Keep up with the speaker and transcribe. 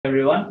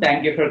Everyone.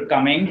 Thank you for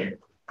coming,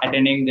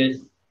 attending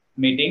this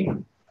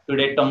meeting.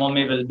 Today,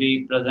 Tomomi will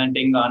be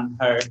presenting on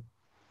her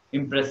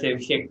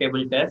impressive shake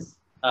table test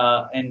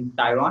in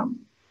Taiwan,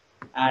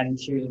 and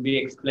she will be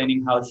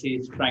explaining how she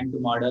is trying to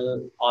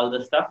model all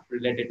the stuff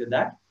related to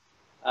that.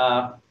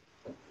 Uh,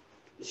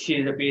 she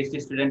is a PhD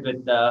student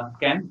with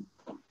Ken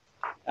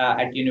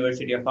at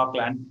University of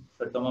Auckland.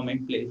 So,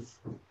 Tomomi, please.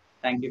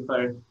 Thank you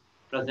for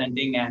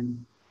presenting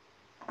and.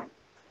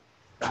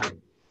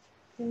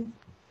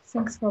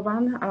 Thanks,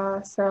 Boban.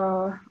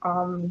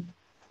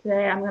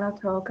 Today I'm going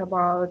to talk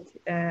about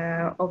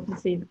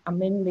OpenSees,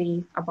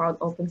 mainly about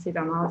OpenSees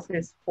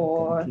analysis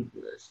for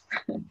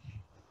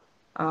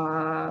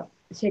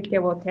shake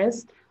table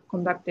test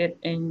conducted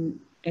in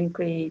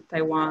NCREE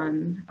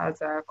Taiwan as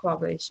a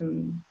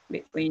collaboration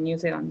between New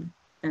Zealand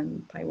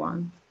and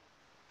Taiwan.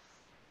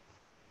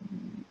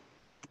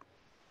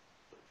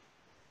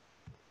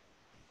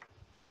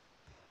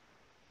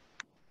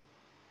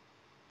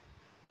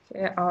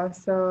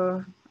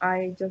 So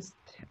I just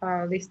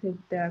listed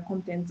the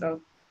contents of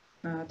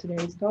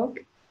today's talk.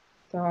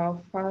 So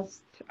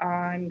first,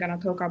 I'm gonna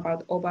talk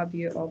about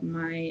overview of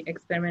my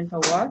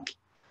experimental work.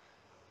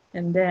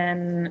 And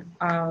then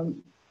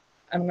I'm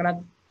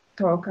gonna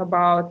talk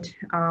about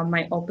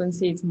my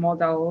OpenSees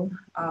model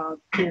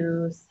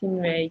to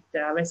simulate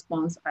the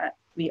response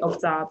we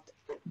observed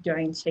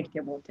during shake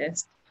table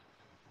test.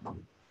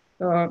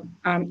 So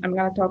I'm going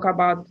to talk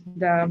about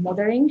the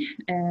modeling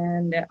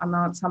and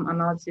some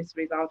analysis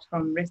results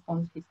from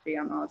response history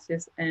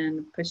analysis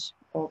and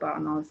pushover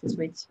analysis,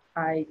 which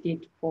I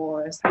did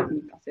for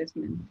seismic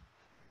assessment.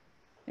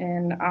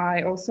 And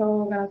I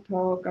also going to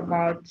talk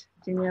about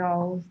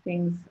general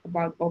things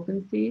about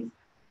OpenSees.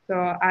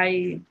 So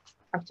I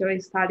actually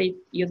started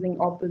using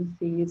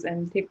OpenSees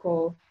and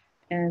Tickle,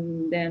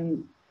 and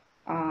then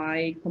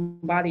I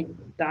converted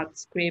that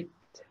script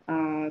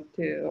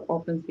to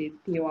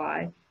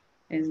OpenseesPy.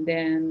 And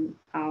then,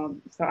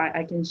 so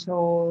I can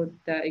show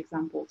the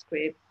example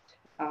script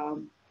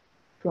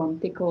from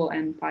Tickle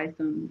and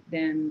Python,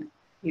 then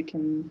you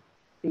can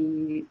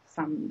see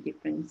some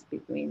difference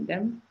between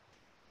them.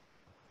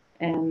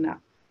 And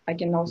I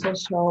can also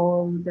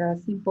show the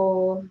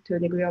simple to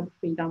degree of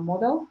freedom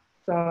model.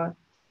 So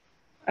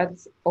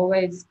it's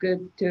always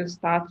good to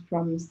start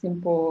from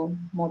simple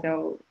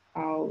model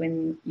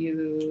when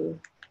you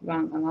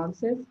run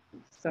analysis.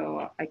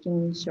 So I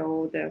can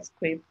show the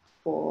script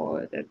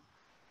for the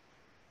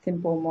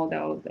simple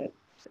model that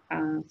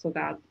so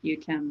that you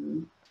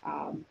can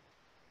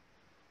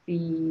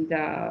see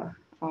the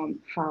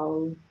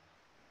how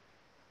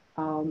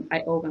I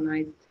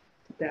organized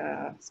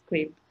the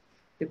script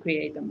to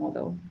create the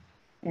model.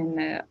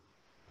 And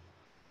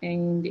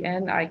in the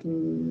end, I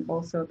can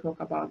also talk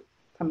about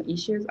some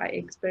issues I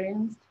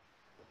experienced.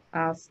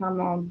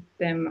 Some of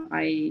them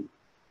I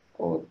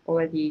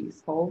already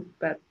solved,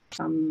 but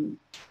some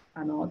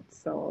are not.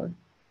 So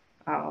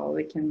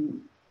we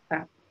can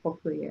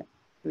hopefully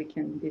we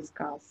can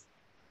discuss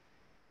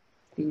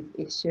these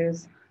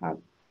issues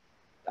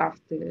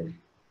after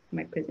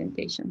my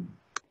presentation.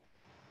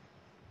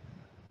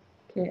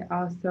 Okay,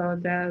 also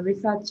the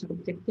research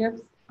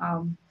objectives.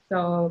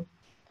 So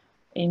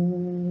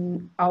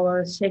in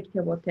our shake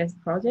table test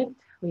project,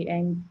 we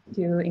aim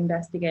to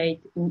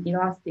investigate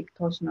inelastic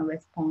torsional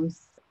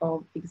response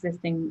of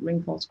existing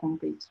reinforced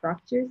concrete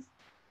structures,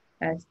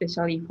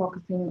 especially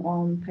focusing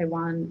on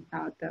Taiwan,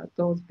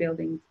 those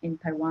buildings in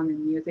Taiwan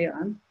and New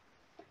Zealand,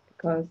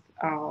 because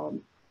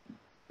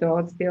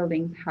those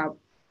buildings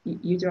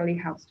usually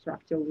have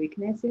structural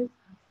weaknesses,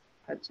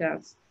 such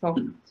as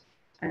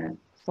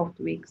soft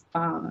weak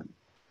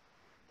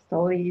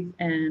stories,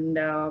 and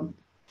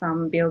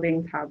some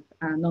buildings have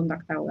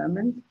non-ductile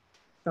elements.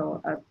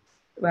 So it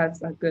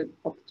was a good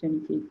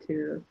opportunity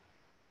to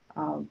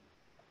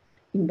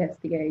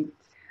investigate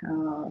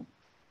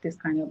this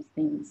kind of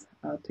things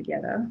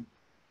together.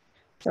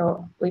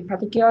 So we're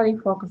particularly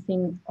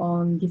focusing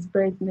on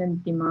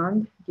displacement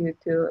demand due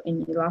to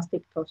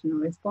inelastic torsional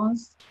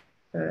response.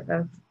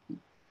 Sorry.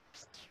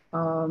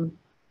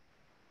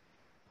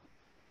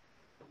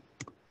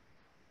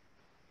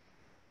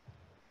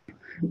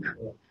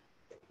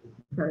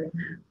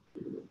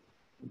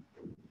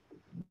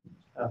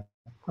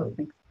 Oh,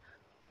 thanks.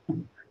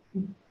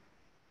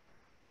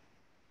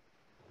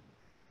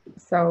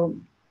 So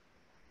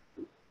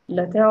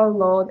lateral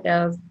load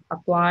is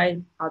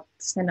applied at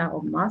center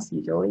of mass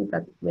usually,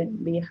 but when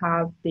we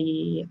have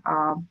the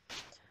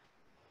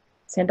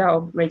center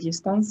of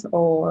resistance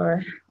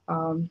or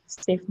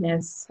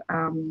stiffness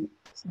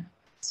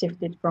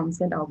shifted from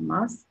center of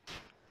mass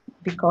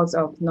because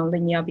of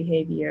nonlinear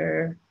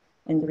behavior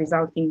and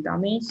resulting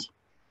damage,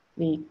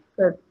 we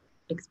could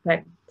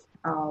expect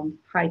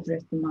high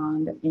stress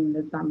demand in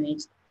the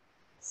damaged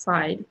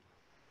side,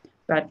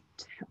 but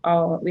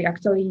we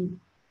actually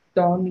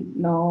don't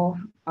know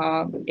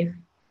if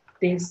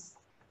this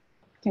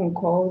can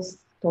cause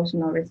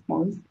torsional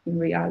response in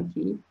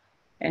reality,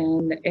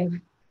 and if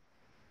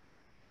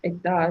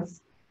it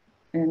does,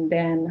 and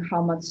then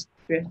how much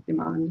stress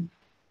demand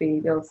we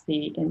will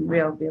see in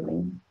real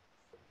building.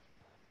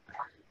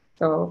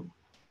 So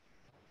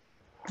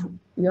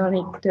you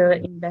need to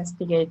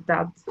investigate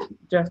that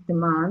draft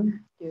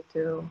demand due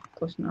to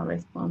torsional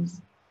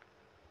response.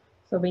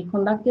 So we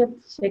conducted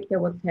shake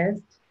table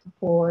tests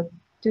for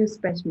 2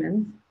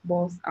 specimens,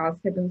 both are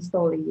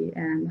 7-storey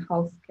and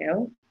house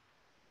scale.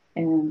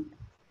 And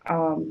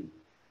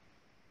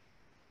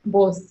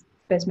both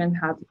specimens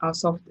had a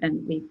soft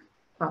and weak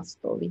fast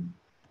story.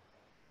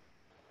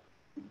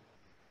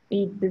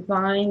 We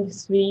designed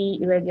 3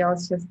 irregular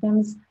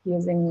systems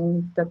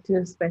using the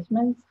 2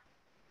 specimens.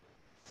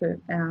 So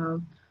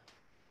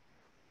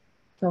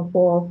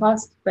for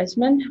first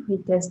specimen, we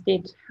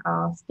tested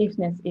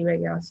stiffness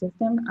irregular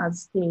system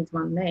as series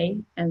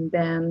 1A, and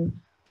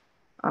then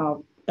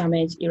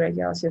damage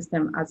irregular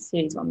system as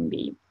series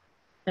 1B.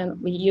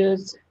 And we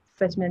used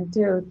specimen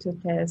 2 to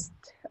test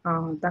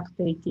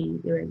ductility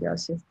irregular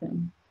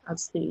system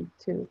as series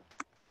 2.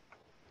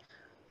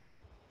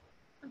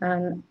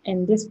 And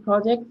in this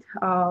project,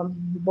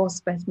 both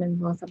specimens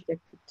were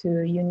subjected to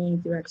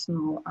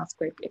unidirectional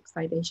earthquake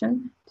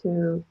excitation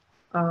to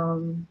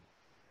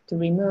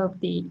remove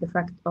the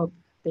effect of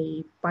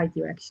the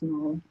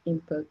bidirectional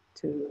input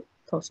to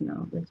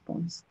torsional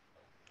response.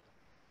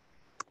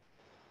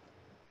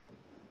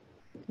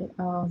 Okay,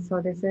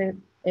 so this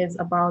is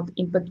about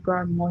input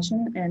ground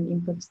motion and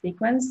input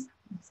sequence.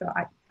 So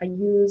I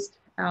used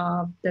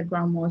the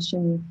ground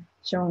motion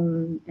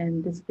shown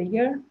in this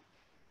figure.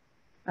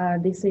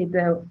 This is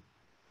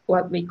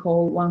what we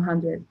call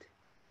 100%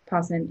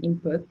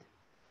 input.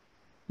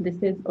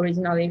 This is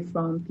originally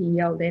from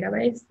PEL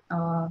database.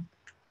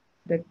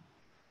 The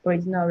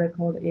original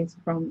record is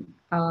from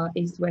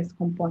east-west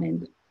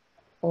component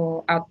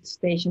or at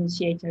station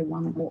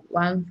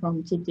CHI-101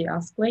 from Chichi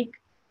earthquake.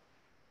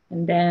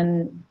 And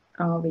then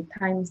we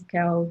time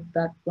scale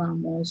that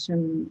ground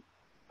motion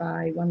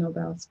by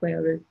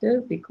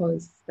 1/√2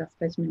 because the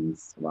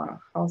specimens were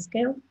house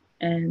scale.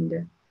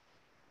 And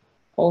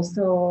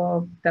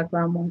also the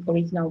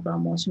original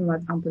ground motion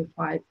was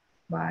amplified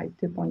by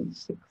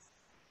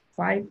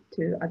 2.65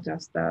 to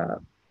adjust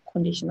the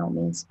conditional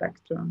mean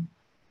spectrum.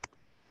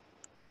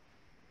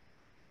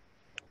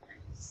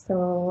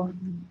 So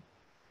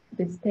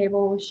this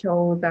table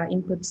shows the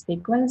input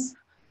sequence.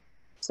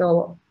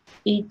 So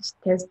each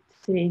test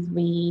series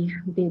we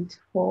did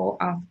for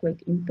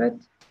earthquake input.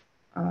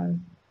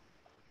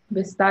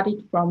 We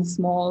started from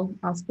small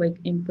earthquake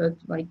input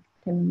like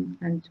 10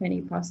 and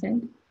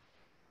 20%.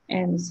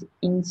 And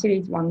in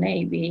series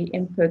 1A, we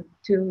input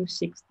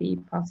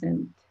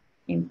 260%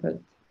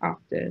 input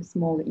after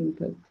small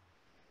input.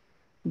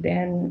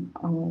 Then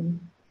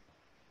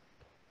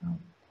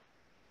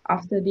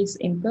after this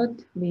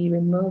input, we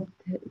removed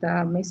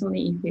the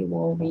masonry infill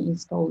wall we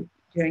installed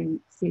during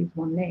series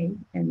 1A,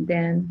 and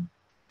then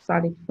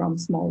started from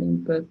small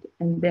input,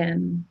 and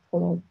then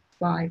followed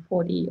by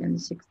 40 and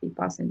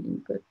 60%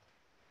 input.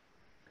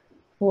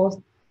 For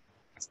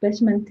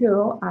specimen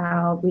 2,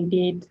 we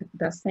did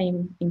the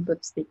same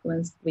input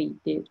sequence we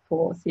did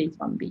for series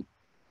 1B.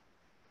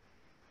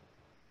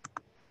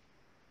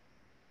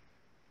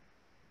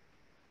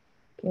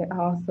 Okay,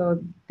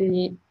 so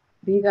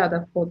these are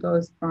the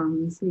photos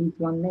from series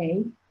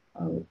 1A,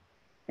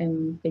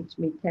 in which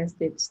we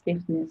tested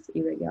stiffness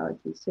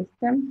irregularity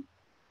system.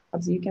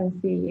 As you can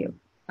see,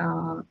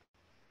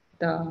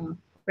 the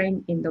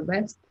frame in the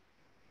west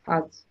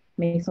has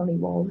masonry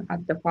wall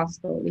at the first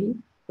story,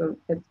 so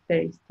it's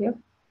very stiff.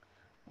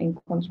 In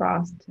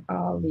contrast,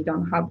 we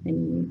don't have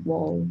any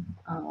wall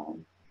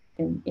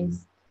in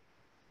east.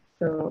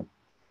 So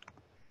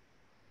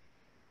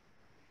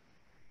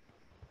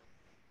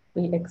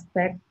we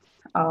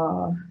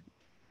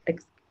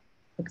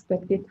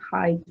expected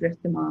high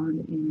drift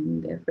demand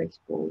in the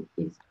flexible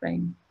east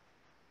frame.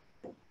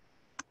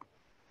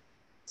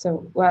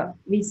 So what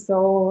we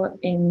saw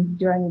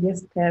during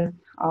this test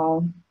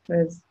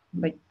was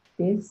like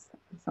this.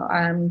 So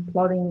I'm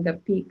plotting the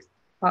peak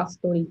first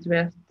story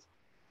drift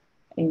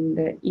in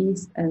the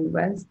east and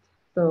west.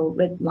 So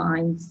red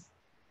line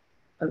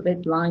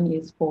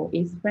is for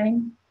east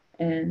frame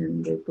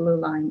and the blue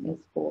line is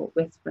for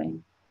west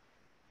frame.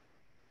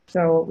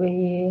 So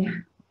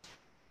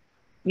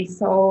we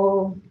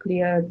saw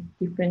clear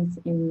difference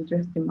in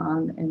drift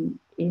demand in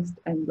east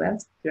and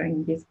west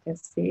during this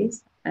test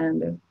series.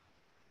 And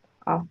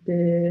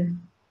after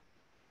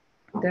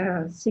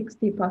the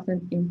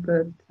 60%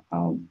 input,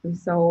 we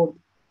saw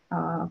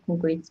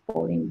concrete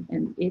spalling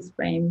in east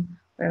frame,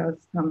 where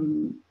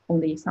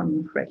only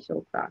some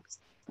fractal cracks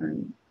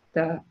and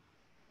the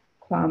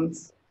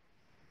clumps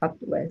at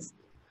west.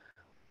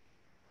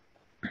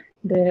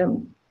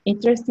 The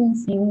interesting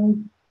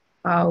thing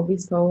we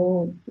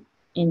saw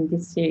in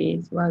this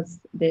series was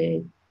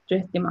the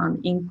drift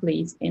demand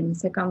increase in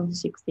second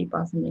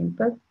 60%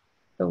 input.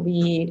 So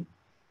we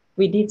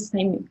did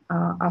same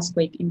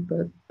earthquake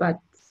input, but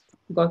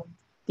got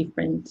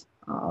different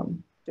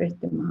drift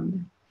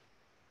demand.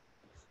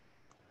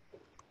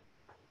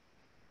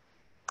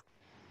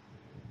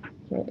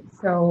 Okay,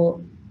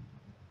 so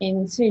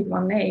in series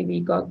 1A, we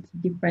got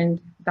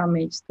different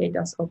damage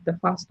status of the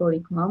first story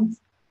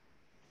clumps.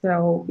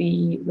 So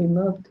we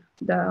removed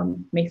the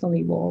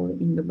masonry wall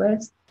in the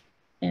west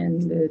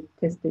and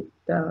tested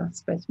the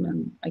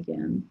specimen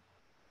again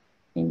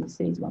in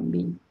series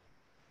 1B.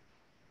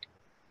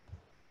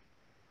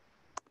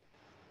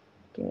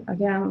 Okay,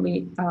 again,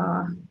 we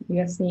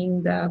are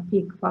seeing the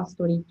peak first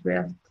story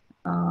drift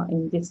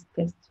in this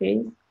test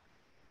series.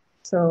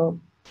 So,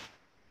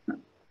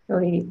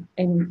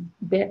 in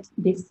this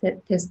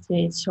test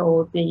series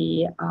show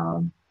the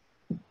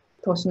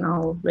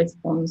torsional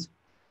response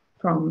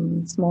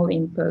from small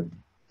input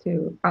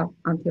to up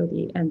until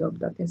the end of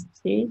the test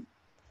series.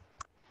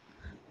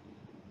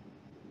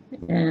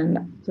 And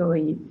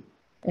actually,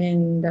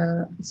 in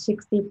the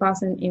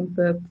 60%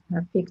 input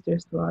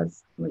pictures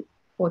was like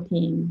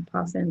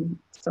 14%.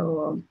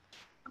 So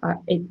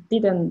it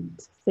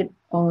didn't sit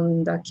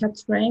on the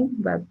catch ring,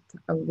 but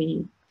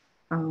we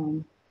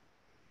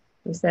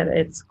said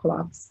it's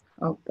collapse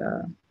of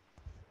the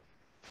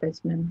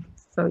specimen.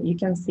 So you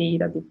can see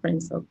the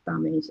difference of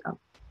damage at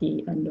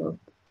the end of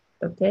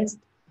the test.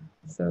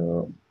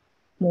 So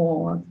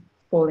more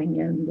falling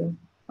and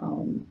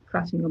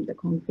crashing of the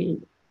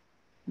concrete.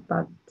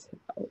 But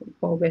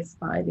for west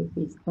side,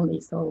 we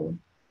only saw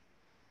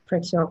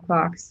fracture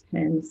cracks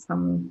and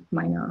some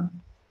minor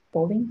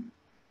falling.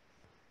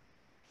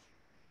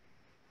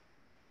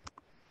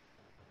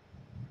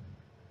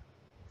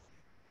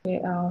 Okay,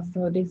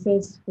 so this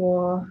is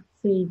for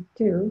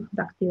C2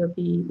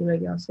 ductility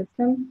irregular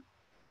system.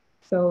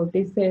 So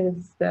this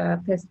is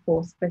the test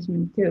for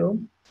specimen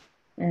 2,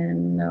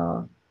 and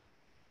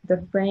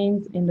the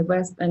frames in the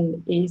west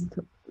and east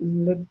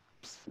look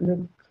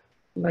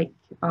like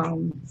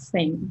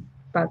same,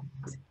 but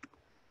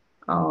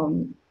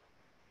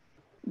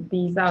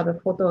these are the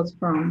photos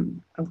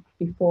from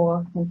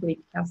before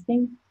concrete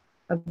casting.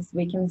 As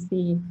we can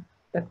see,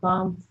 the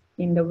clamps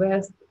in the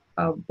west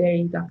are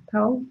very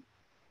ductile.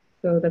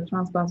 So the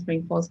transverse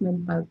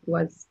reinforcement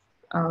was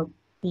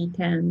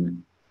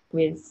P10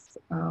 with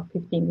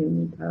 15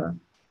 millimeter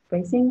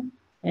spacing,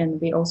 and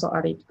we also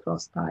added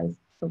cross ties,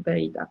 so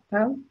very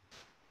ductile.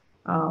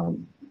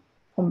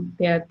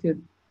 Compared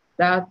to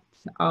that,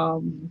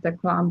 the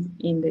clamps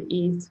in the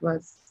east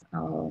was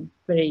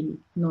very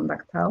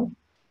non-ductile.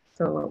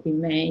 So we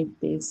made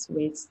this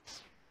with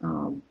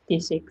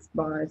T6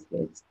 bars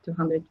with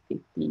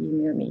 250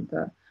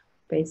 millimeter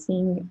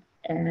spacing,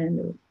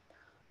 and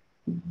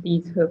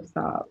these hooks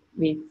are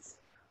with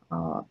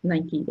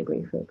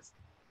 90-degree hooks.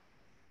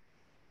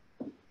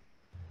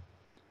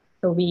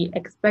 So we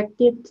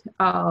expected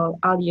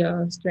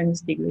earlier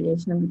strength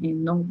degradation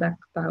in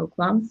non-ductile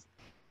clamps,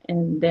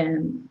 and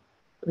then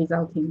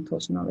resulting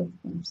torsional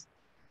response.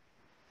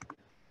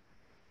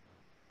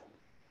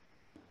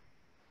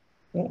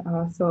 Okay,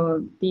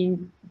 so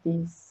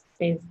this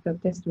is the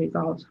test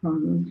results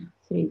from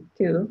series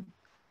 2.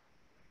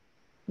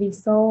 We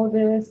saw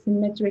the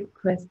symmetric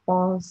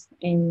response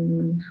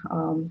in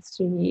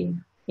 3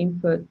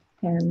 input,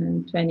 10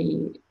 and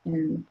 20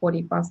 and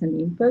 40%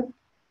 input.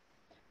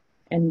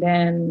 And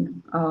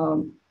then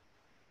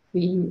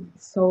we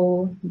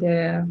saw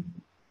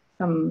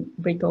some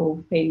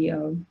brittle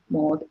failure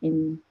mode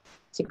in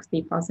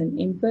 60%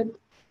 input,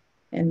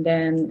 and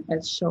then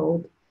it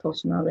showed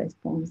torsional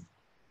response.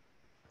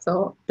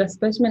 So the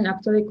specimen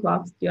actually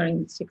collapsed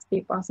during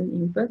 60%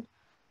 input.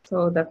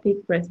 So the peak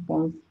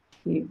response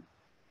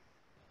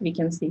we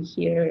can see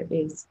here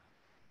is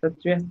the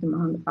drift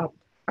amount of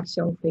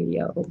actual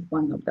failure of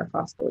one of the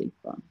first story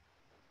form.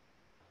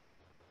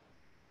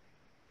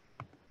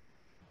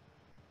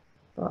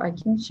 So I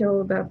can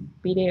show the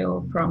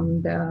video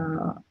from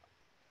the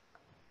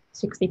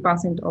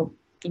 60% of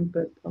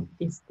input of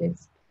this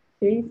test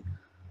series.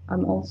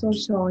 I'm also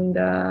showing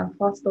the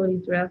first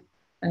story drift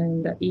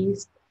and the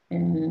east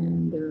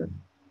and the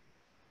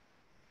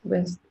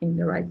west in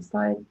the right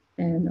side,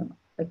 and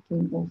I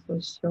can also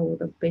show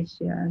the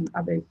Bayesian and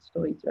average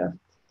story drift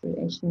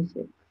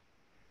relationship.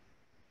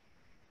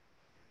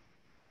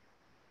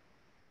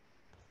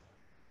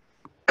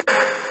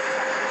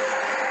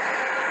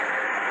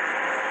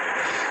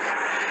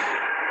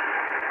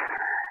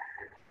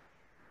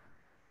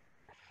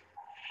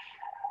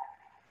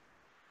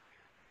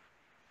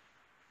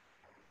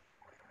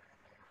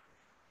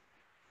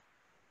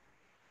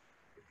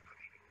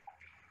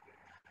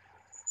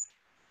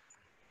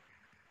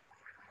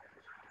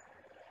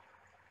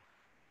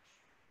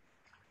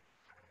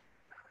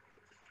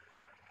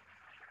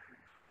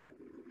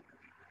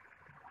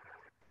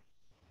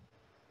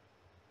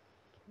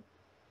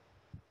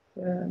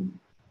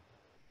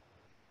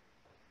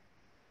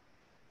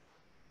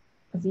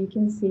 As you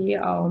can see,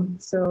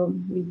 so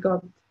we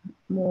got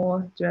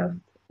more drift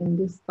in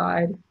this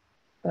side,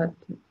 but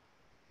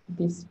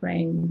this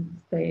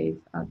frame stays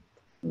at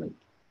like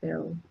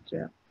 0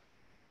 drift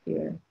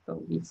here.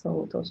 So we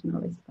saw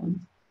torsional response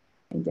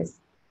in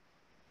this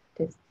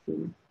test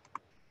series.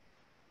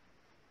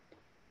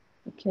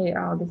 Okay,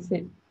 this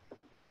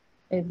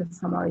is a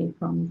summary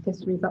from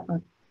test result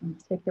of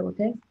shake table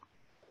test.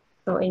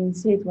 So in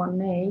series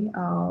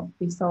 1A,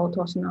 we saw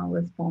torsional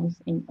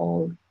response in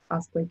all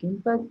earthquake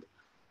input,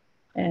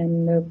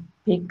 and the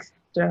peak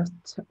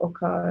drift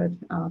occurred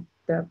at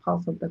the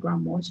pulse of the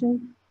ground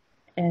motion.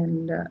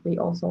 And we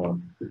also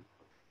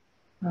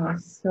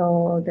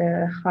saw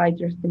the higher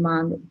drift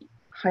demand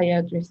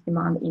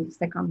in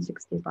second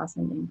 60%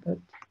 input.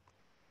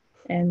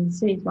 And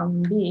series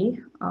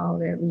 1B,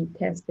 where we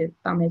tested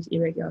damage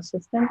irregular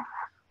system,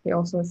 we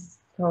also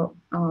saw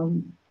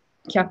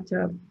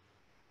capture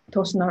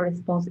torsional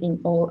response in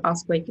all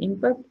earthquake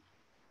input.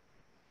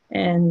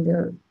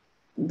 And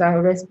the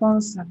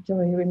response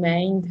actually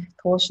remained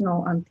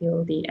torsional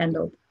until the end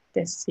of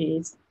this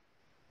series.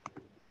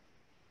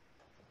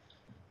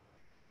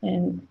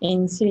 And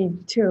in series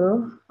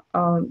 2,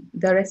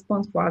 the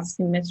response was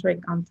symmetric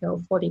until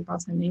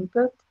 40%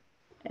 input,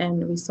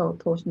 and we saw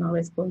torsional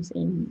response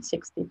in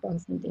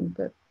 60%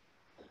 input.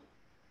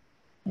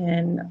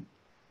 And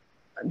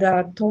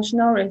the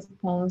torsional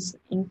response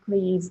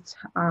increased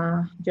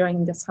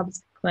during the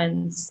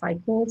subsequent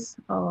cycles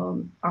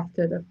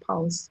after the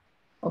pulse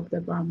of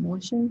the ground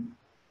motion.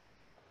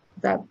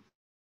 That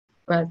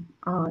was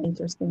an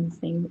interesting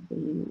thing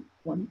we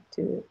want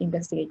to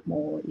investigate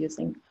more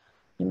using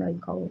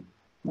numerical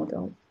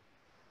model.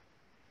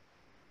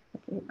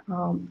 Okay,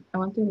 I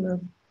want to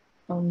move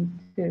on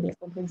to the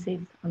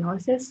OpenSees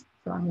analysis.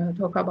 So I'm going to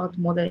talk about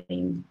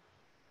modeling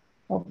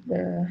of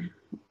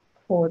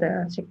for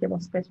the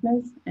shakeable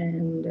specimens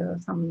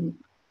and some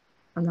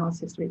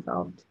analysis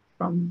results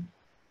from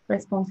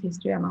response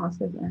history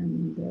analysis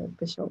and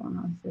visual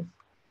analysis.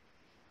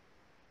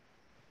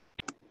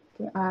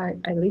 Okay,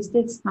 I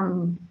listed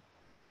some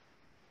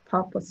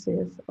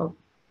purposes of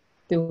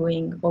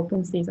doing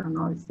OpenSees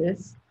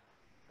analysis.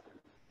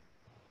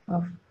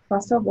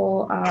 First of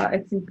all,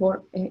 it's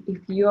important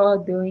if you are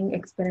doing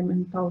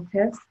experimental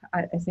tests.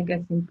 I think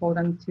it's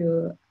important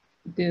to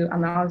do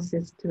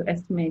analysis to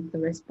estimate the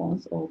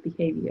response or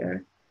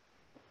behavior.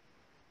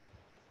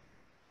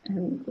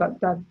 And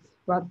that's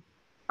what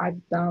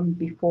I've done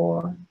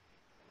before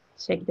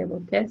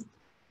shakeable test.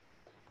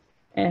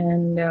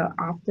 And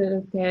after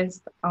the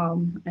test, I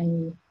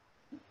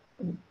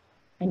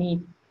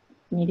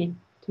needed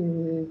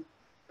to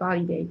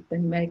validate the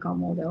numerical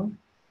model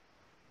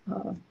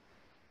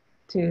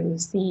to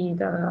see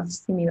the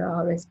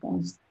similar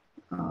response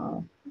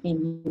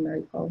in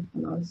numerical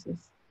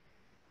analysis.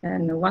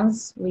 And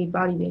once we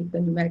validate the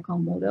numerical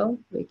model,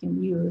 we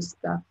can use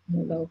that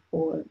model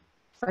for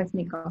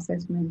seismic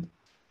assessment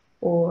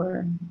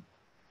or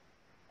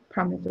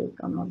parametric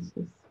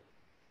analysis.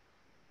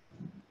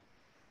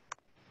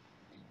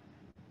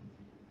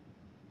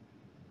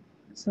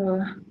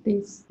 So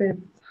this is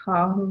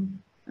how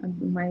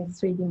my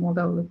 3D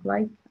model look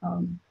like.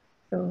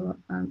 So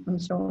I'm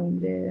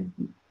showing the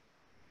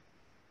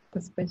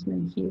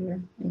specimen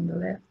here in the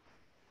left,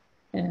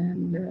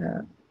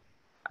 and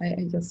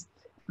I just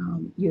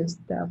used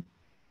the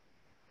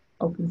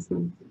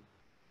OpenSees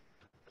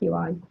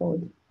PY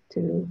code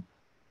to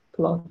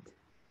plot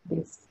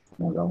this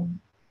model.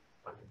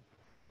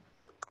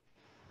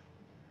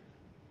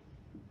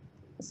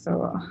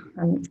 So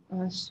I'm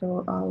going to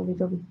show a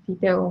little bit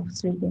detail of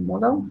 3D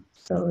model.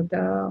 So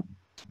the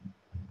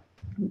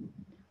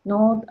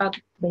node at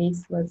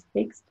base was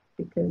fixed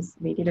because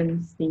we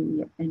didn't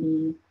see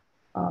any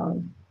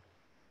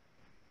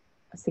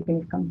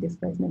significant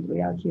displacement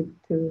relative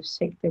to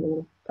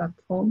shakeable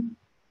platform.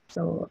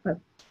 So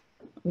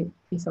we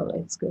thought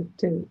it's good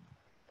to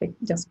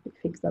just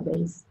fix the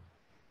base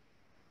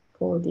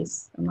for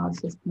this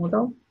analysis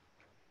model.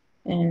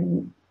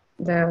 And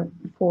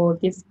for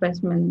this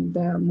specimen,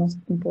 the most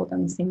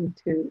important thing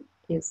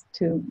is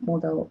to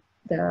model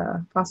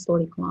the first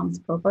story columns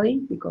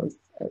properly, because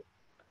it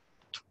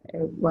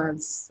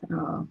was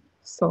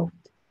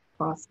soft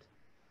first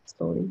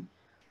story.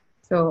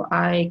 So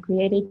I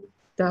created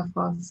the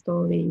first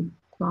story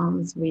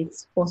columns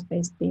with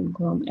force-based beam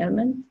column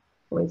element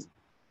with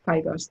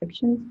fiber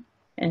sections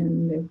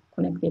and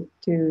connected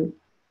to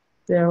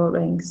zero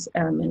length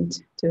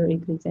element to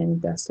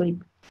represent the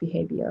slip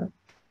behavior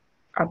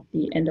at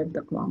the end of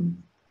the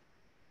column.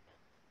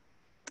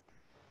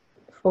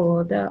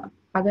 For the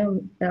other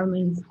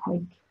elements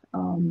like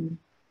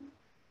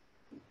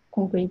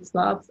concrete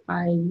slabs,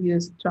 I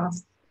use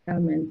truss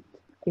element,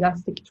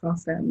 elastic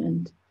truss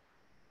element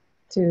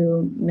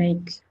to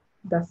make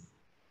the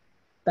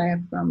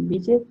diaphragm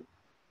rigid.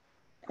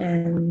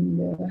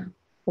 And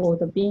for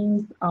the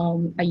beams,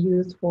 I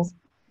use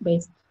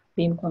force-based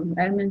beam column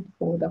element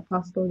for the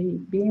first story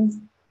beams,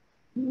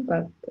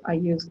 but I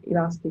use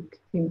elastic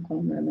beam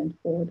column element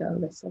for the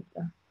rest of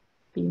the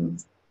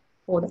beams.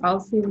 For the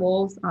RC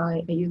walls,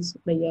 I use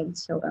layered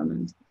shell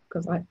element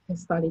because I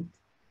studied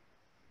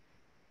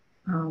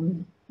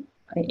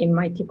in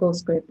my TICO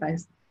script, I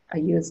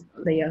used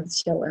layered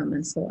shell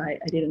elements, so I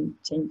didn't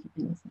change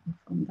anything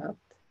from that.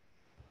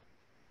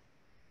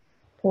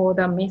 For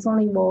the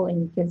masonry wall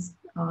in this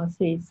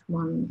series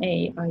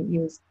 1A, I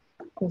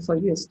also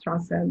use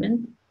truss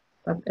element,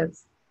 but it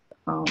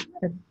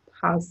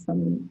has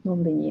some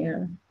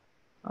nonlinear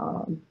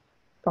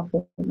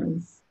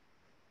performance.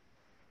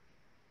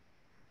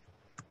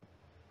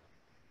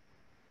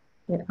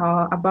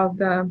 Yeah, about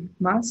the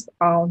mass,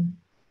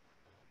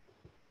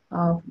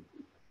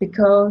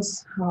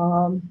 because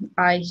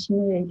I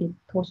simulated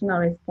torsional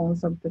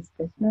response of the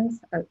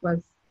specimens, it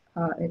was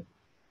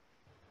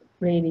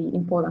really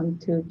important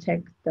to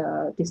check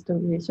the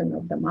distribution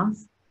of the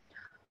mass.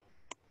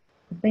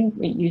 I think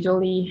we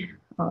usually,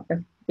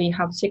 if we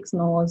have 6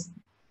 nodes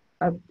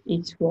at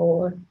each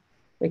floor,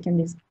 we can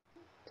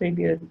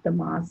distribute the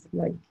mass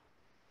like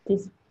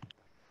this.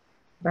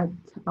 But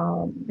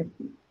if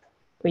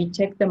we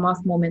check the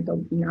mass moment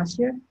of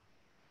inertia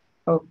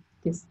of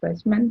this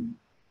specimen,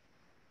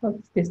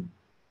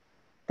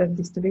 the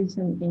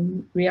distribution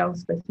in real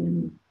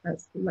specimen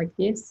is like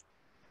this.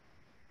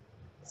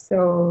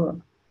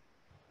 So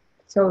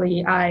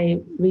sorry,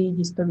 I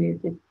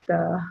redistributed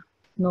the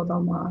nodal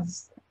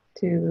mass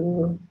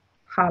to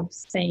have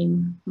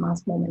same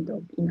mass moment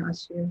of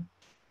inertia.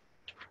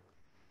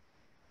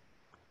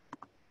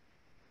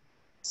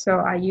 So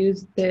I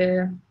used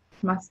the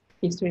mass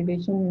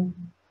distribution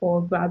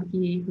for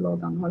gravity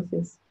load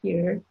analysis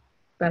here,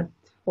 but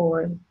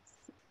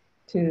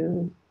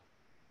to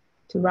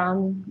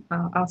run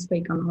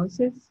earthquake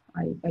analysis,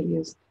 I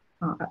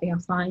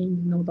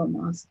assigned nodal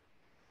mass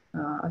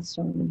as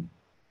shown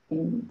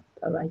in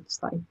the right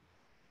side.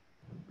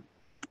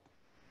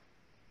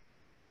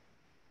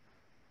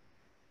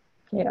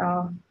 Okay,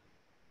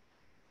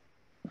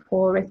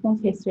 for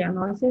response history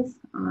analysis,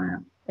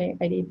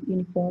 I did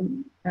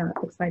uniform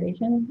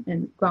excitation,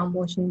 and ground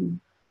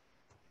motion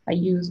I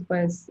used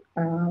was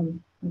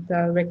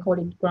the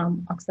recorded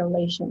ground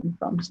acceleration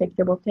from shake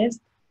table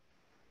test.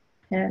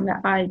 And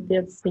I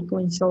did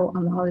sequential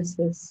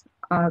analysis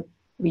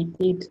we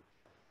did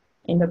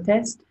in the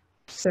test.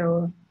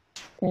 So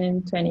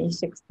 10, 20,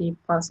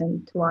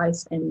 60%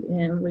 twice, and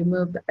then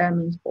removed the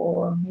elements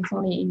for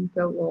only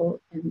input low,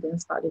 and then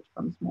started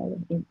from smaller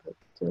input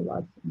to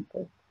large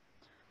input.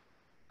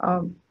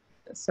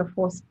 So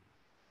for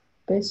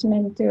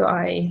specimen 2,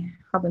 I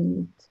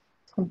haven't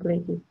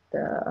completed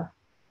the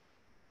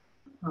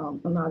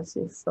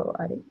analysis, so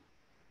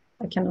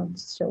I cannot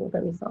show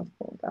the result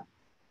for that.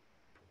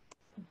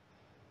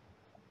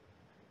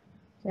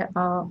 Yeah,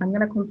 I'm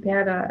gonna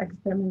compare the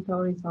experimental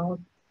result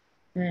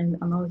and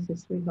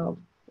analysis result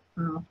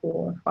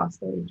for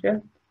fast-storey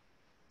drift.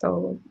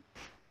 So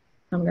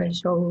I'm gonna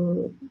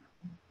show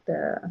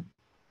the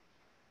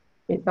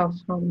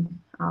results from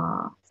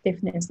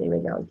stiffness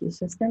irregularity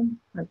system.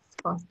 That's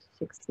fast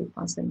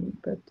 60%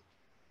 input.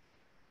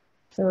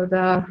 So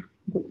the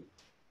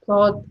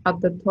plot at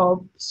the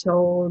top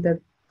show the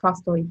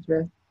fast-storey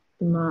drift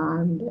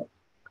demand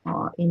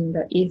in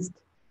the east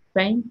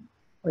plane,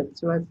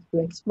 which was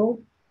flexible,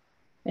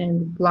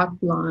 and black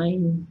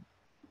line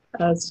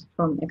as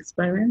from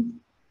experiment,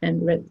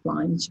 and red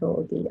line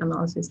show the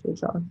analysis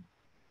result.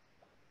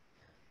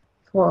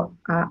 For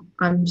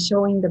I'm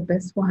showing the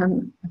best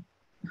one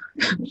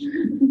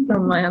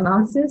from my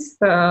analysis.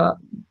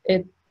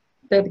 It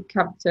did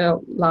capture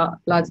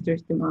large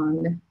drift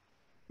demand,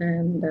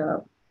 and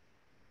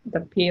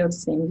the field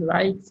seems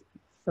right.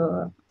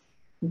 So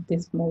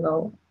this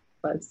model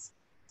was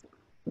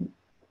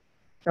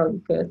very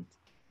good,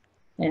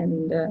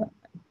 and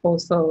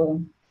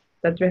also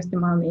the drift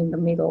demand in the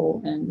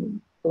middle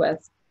and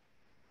west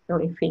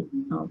really fit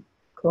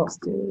close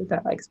to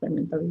the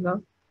experimental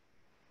result.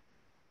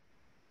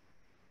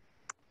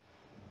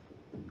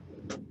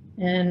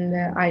 And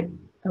I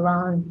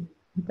ran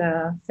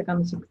the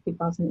second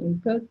 60%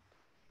 input,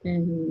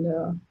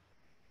 and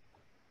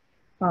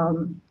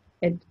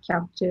it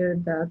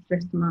captured the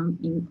drift demand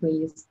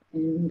increase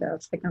in the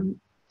second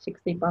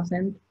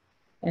 60%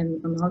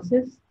 in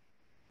analysis.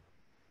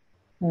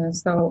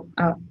 So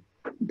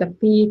the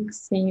peak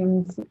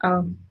seems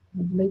a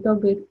little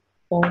bit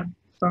off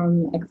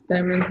from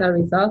experimental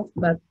results,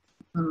 but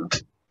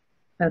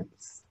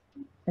that's,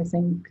 I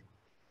think,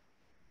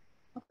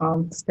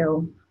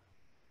 still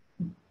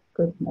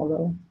good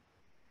model,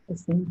 I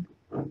think.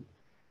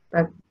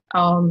 But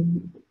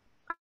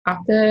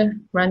after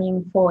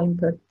running 4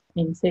 input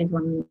in stage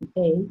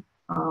 1A,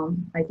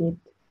 I did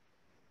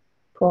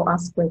 4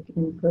 earthquake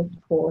input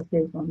for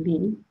stage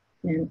 1B,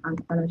 and I'm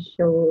gonna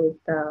show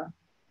the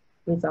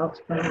results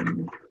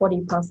from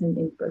 40%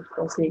 input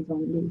for stage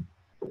 1B.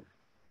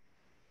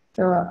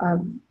 So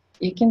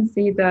you can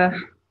see the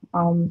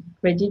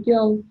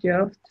residual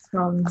drift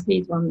from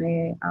stage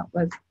 1A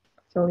was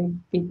actually a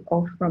bit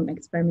off from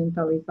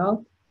experimental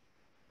result,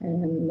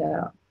 and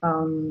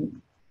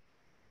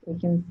you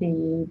can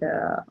see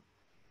the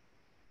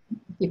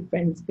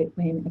difference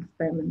between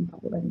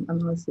experimental and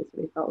analysis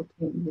result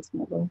in this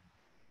model.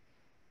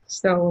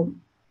 So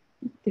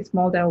this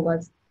model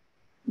was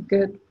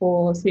good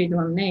for stage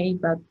 1A,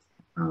 but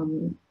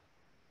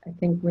I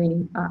think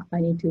I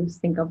need to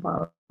think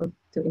about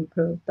to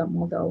improve the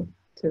model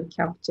to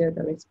capture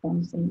the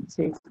response in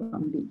stage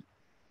 1B.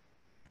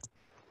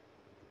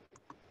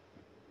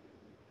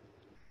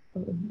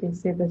 So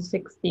this is the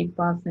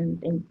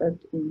 60% input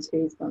in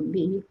stage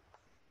 1B.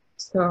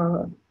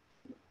 So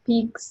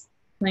peaks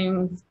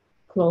seems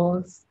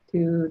close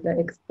to the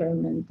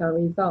experimental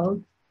result,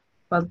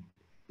 but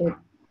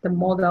the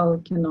model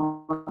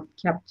cannot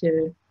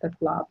capture the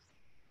collapse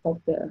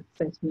of the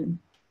specimen.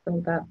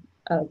 So that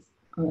as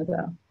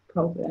another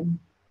problem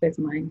with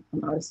my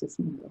analysis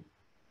model.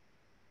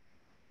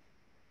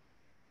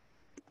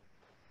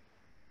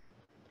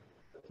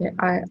 Okay,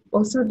 I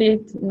also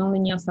did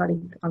nonlinear static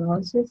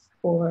analysis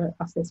for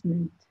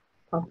assessment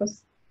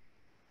purpose.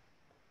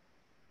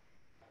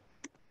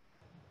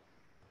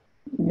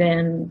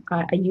 Then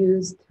I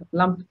used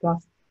lumped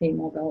plasticity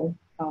model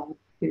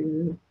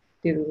to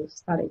do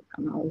static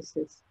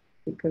analysis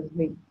because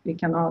we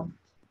cannot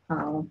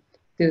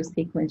do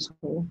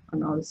sequential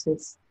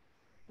analysis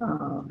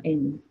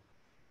in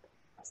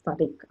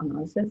static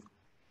analysis.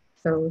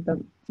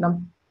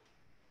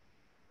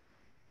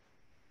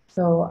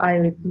 So I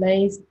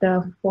replaced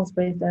the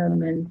force-based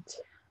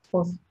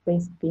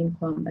beam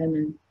column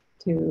element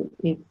to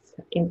its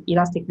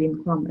elastic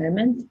beam column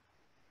element,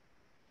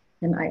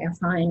 and I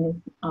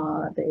assigned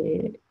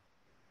the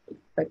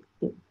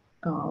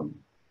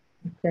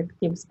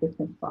effective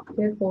stiffness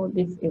factor for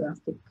this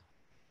elastic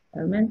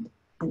element,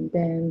 and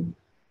then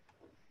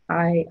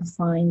I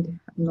assigned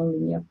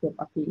nonlinear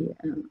property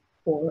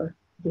for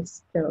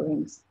this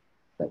Sterling's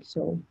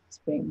flexural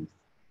springs.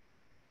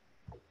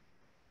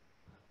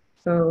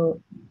 So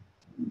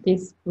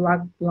this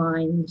black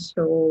line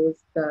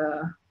shows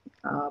the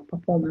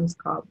performance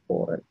curve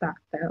for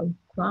ductile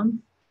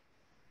clamps.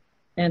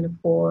 And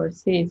for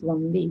series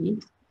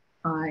 1B,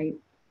 I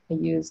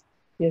used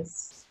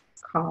this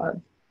curve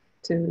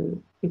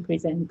to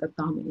represent the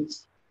damage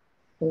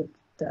of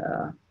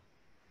the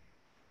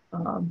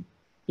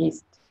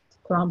east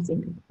clamps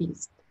in the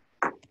east.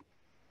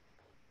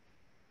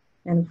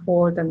 And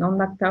for the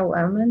non-ductile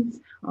elements,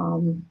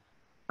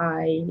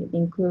 I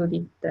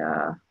included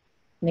the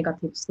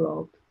negative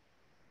slope,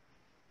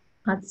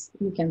 as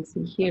you can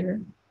see here,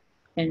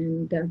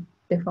 and the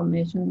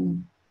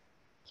deformation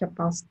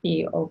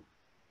capacity of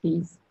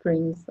these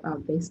springs are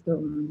based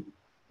on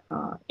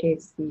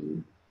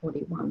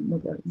AC41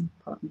 modeling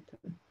parameter.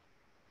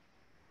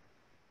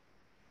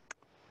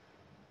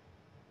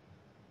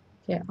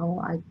 Okay,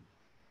 I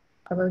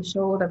will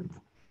show the,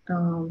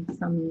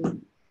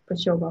 some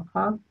pushover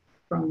curve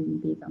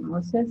from these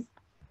analysis.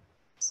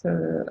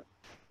 So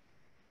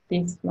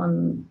this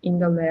one in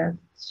the left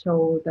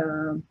show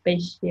the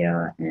base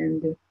shear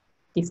and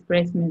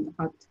displacement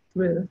at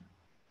roof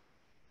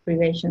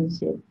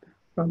relationship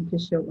from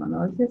pushover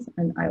analysis,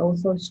 and I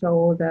also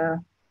show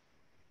the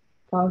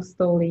first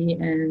story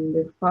and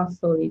first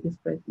story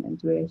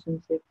displacement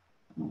relationship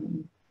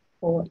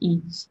for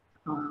each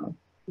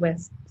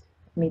west,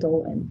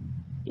 middle, and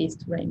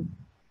east ring.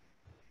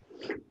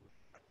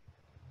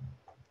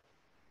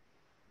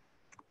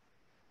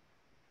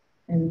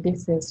 And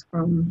this is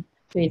from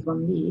phase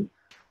 1B.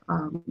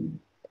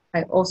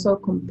 I also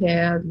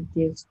compared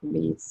this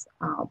with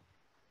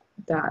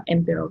the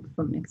envelope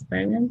from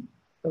experiment.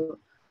 So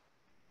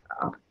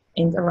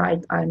in the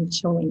right, I'm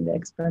showing the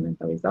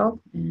experimental result,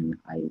 and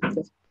I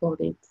just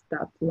plotted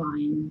that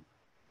line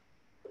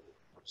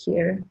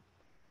here.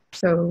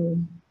 So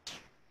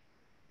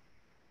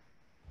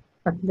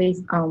at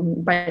least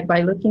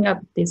by looking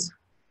at this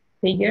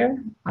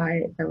figure,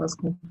 I was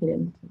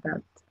confident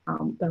that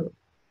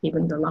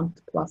even the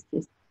lumped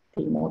plasticity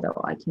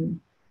model, I can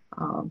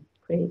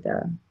create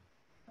a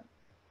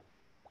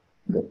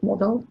good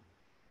model.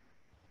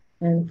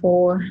 And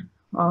for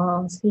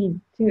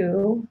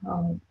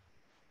C2,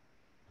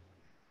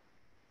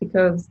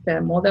 because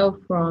the model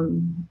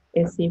from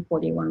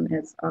AC41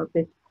 is a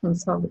bit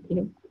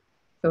conservative,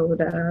 so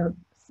the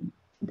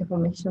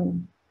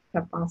deformation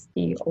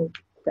capacity of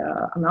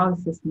the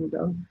analysis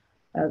model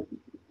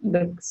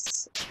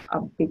looks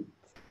a bit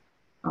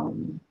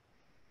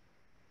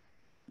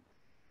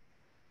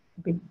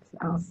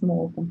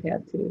small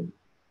compared to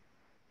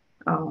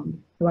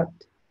what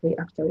we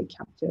actually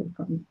captured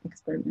from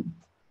experiment.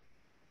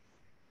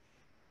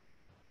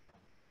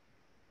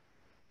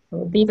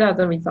 So these are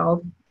the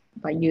results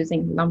by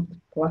using lumped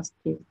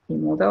plasticity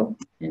model,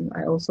 and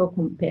I also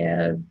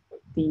compared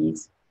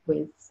these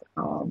with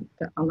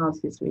the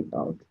analysis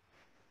result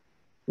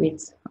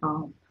with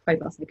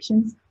fiber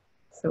sections.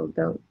 So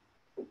the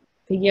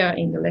figure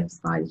in the left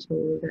side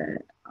shows the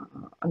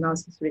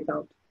analysis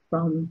result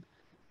from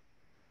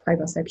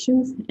fiber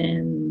sections,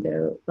 and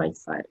the right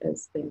side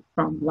is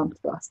from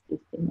lumped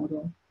plasticity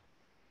model.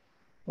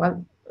 What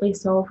we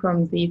saw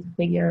from this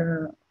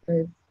figure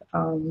is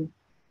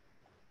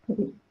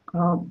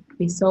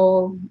we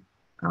saw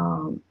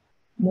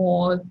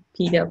more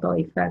p-delta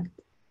effect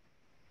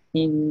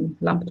in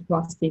lumped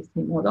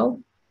plasticity model,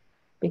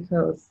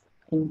 because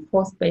in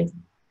force-based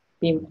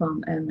beam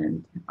column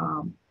element,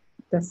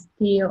 the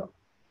steel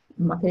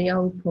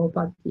material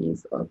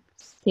properties of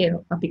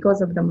steel,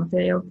 because of the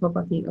material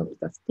property of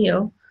the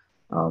steel,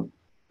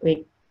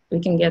 we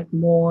can get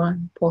more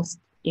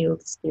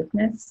post-yield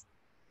stiffness.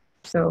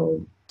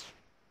 So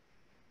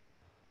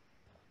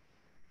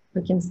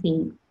we can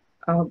see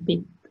a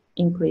big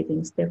increase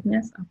in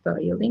stiffness after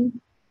yielding,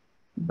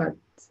 but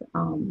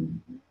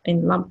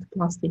in lumped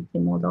plasticity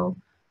model,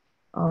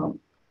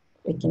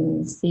 we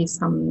can see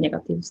some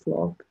negative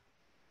slope.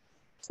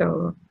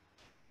 So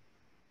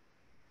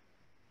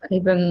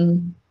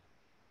even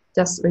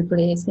just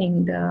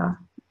replacing the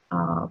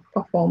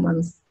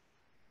performance,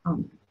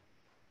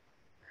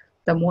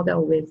 the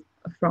model with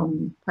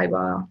from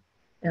fiber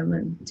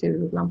element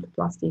to lumped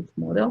plastic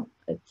model.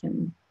 It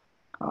can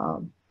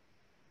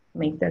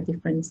make the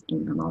difference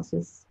in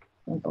analysis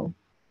model,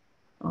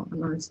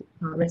 response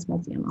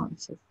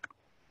analysis.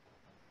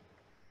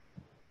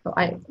 So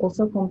I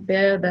also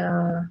compare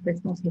the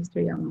response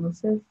history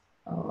analysis.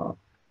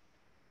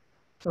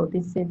 So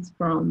this is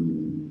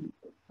from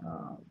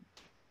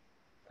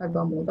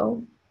fiber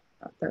model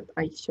that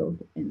I showed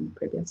in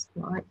previous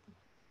slide.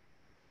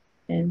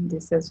 And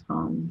this is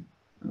from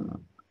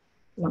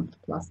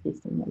lumped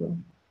plasticity model.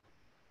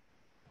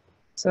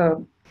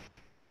 So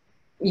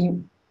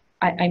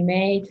I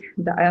made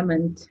the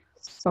element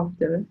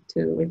softer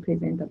to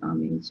represent the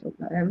damage of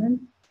the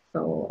element.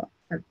 So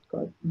I've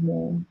got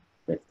more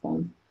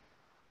response.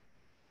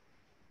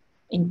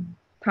 In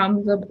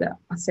terms of the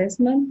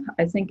assessment,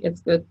 I think it's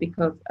good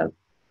because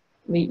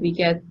we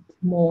get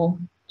more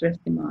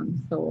drift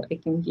demand, so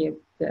it can give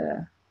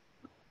the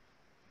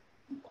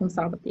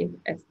conservative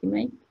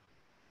estimate.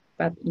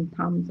 But in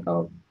terms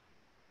of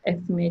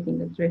estimating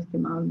the drift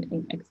demand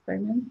in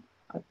experiment,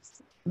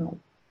 it's not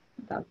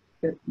that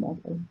good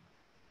model.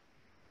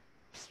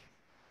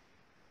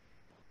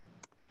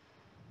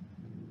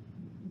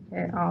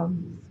 Okay,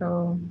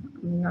 so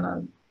I'm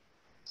gonna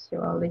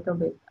show a little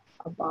bit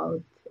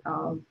about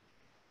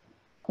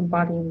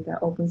comparing the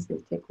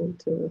OpenSees table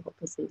to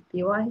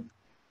OpenseesPy.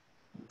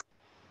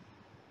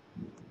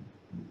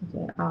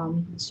 Okay,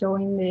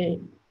 showing the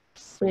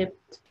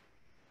script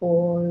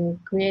for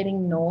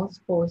creating nodes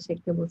for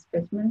shakeable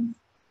specimens.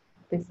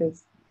 This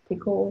is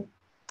Pickle,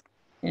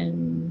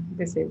 and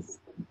this is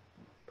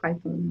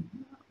Python.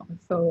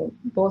 So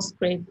both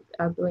scripts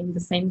are doing the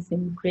same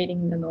thing,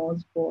 creating the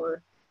nodes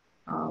for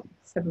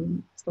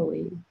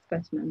seven-storey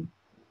specimen.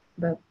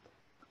 But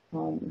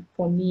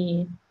for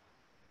me,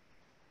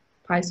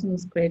 Python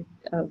script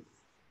is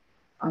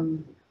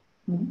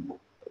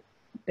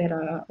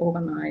better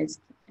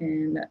organized,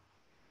 and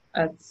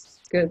it's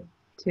good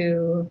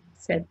to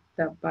set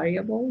the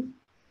variables,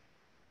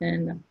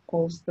 and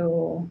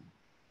also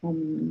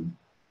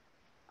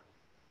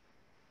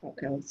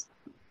what else?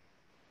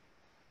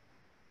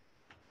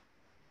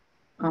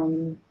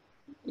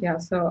 Yeah,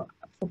 so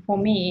for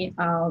me,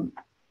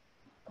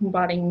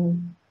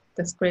 converting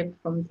the script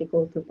from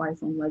Pickle to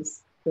Python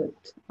was good,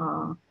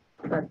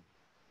 but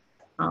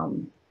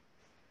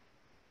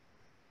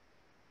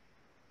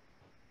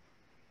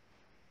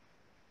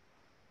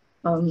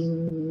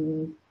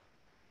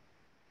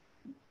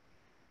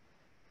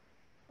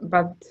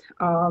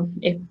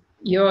if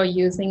you're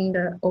using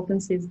the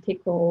OpenSees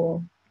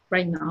Pickle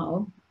right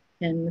now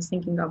and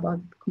thinking about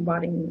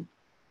converting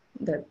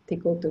the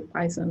Pickle to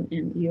Python,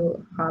 and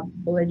you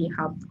already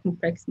have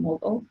complex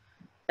model,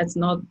 it's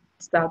not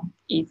that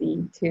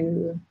easy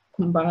to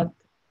convert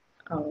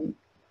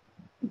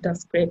the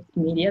script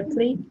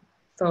immediately.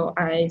 So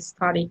I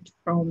started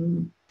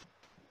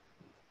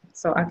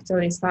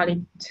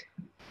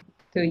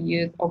to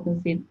use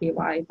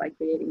OpenseesPy by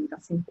creating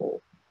a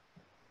simple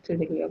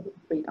 2-degree of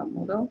freedom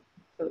model.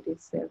 So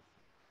this is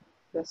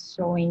just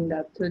showing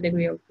the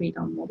 2-degree of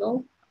freedom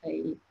model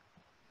I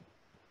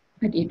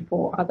did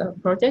for other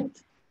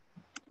projects.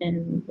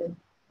 And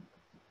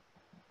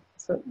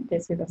so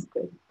this is a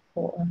script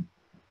for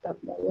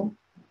that model.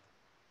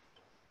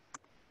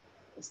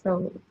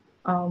 So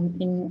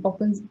in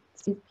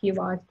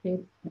OpenSeesPy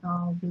script,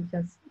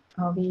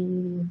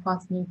 we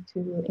first need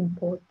to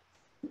import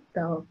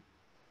the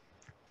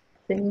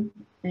thing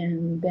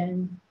and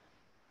then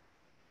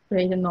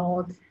create a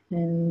node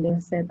and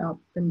then set up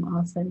the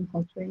mass and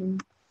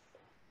constraints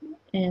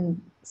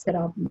and set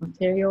up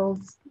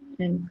materials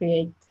and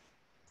create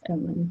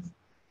elements.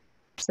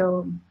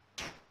 So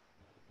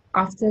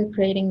after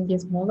creating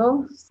this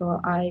model,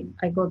 so I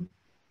got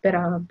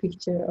better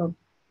picture of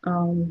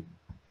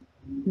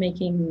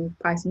making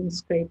Python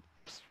script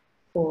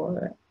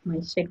for my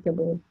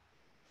shakeable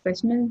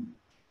specimen.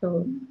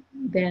 So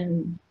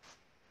then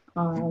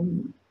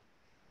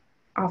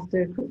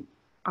after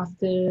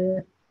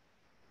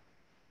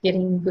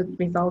getting good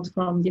results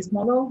from this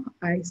model,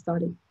 I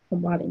started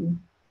converting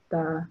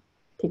the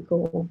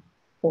Pickle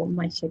for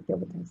my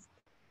shakeable test.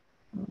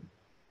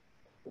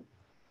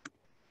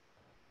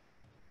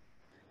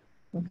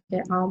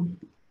 Okay,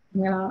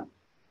 yeah,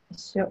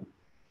 so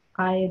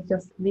I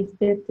just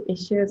listed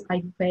issues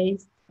I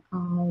faced.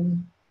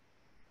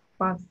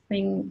 First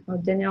thing,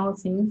 general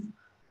things.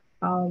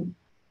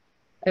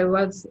 It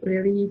was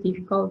really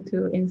difficult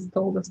to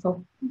install the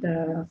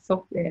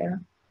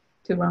software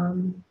to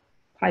run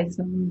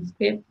Python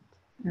script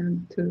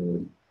and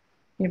to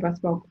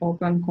University of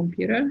Auckland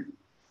computer.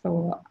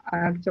 So I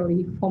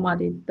actually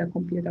formatted the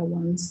computer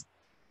once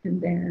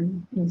and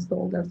then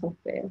installed the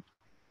software.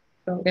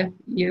 So if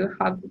you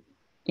have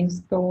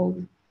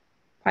installed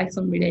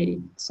Python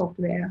related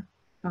software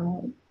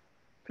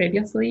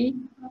previously,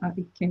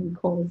 it can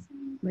cause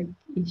like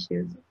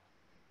issues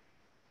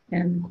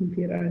in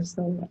computers.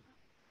 So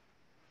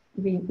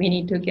we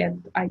need to get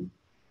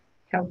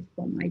help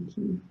from IT.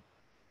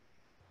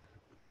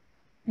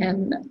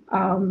 And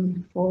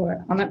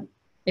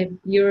if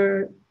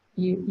you're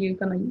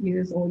gonna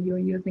use or you're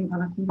using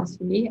Anaconda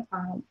 3,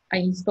 I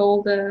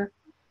installed the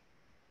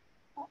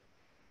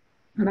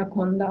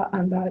Anaconda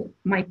under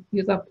my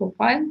user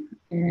profile,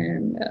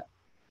 and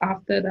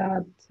after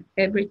that,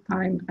 every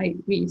time I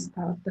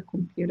restart the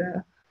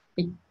computer,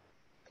 it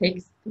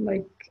takes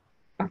like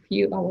a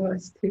few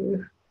hours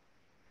to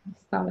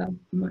start up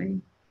my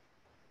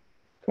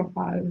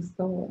profile.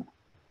 So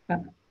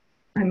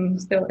I'm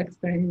still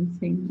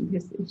experiencing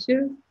this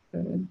issue. So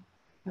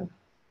if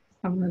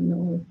someone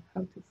knows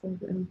how to solve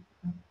them,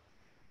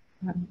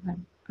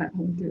 I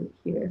want to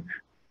hear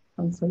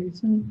some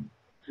solution.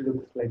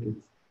 Looks like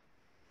it's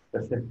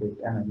specific.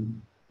 I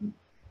mean,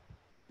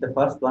 the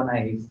first one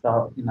I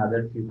saw in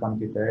other few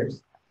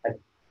computers at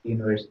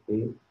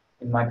university.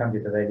 In my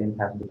computer, I didn't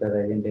have because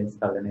I didn't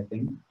install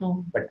anything.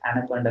 Oh. But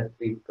Anaconda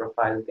 3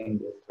 profile thing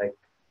is like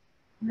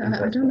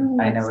I don't know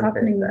what's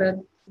happening,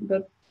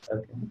 but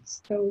okay. It's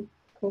still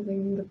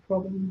causing the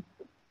problem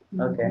in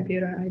the Okay.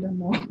 computer. I don't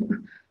know.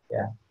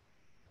 Yeah,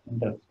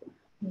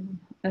 interesting.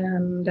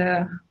 And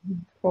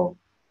for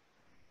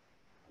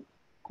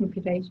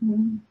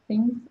computation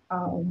things,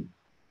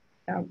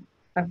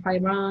 if I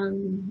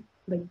run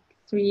like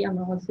 3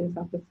 analyses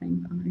at the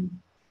same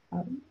time,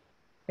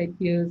 I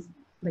use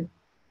like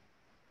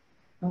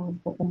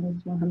for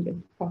almost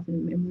 100%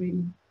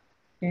 memory.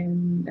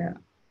 And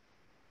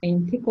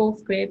in Tickle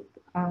script,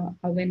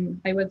 when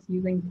I was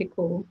using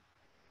Tickle,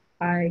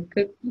 I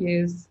could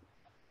use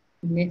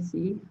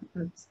NCREE.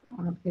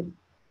 It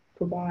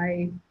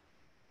provides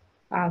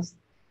us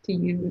to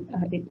use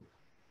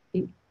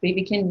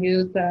we can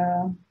use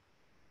the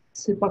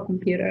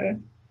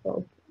supercomputer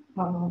of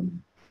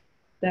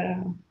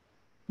the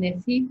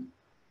NCREE,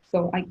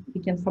 so we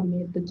can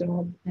submit the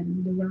job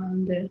and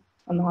run the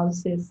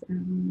analysis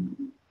and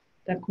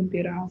the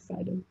computer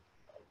outside of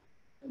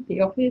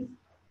the office,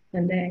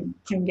 and then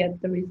can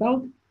get the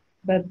result.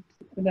 But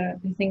I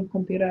think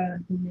computer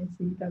in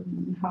NCREE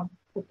doesn't have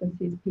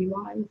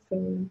OpenseesPy,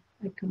 so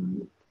I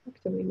can't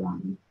actually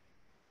run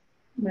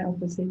my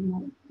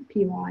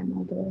OpenseesPy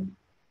model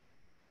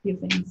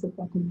using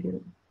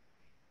supercomputer.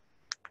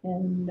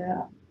 And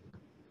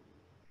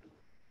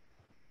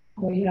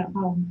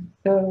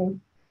so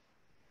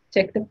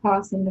check the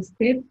path in the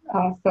script.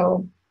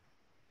 So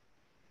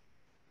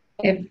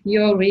if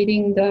you're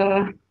reading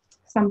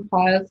some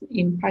files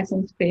in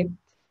Python script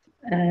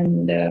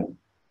and if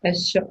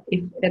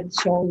it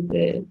shows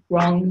the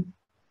wrong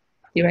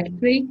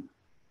directory,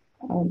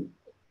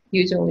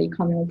 usually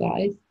kernel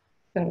dies.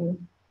 So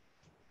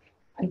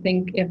I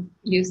think if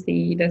you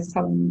see the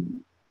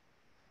some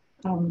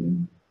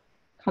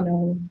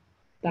kernel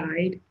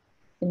died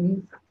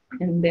things,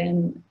 and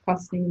then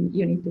first thing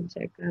you need to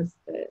check as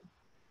the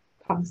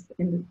path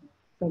in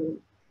the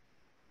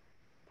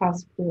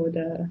path for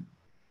the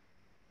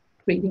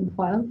reading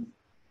files.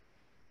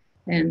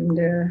 And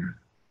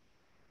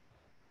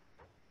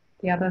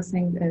the other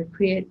thing,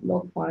 create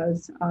log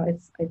files. I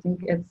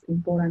think it's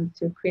important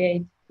to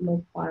create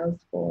log files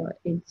for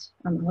each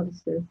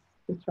analysis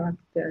to track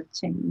the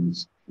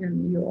change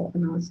in your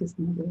analysis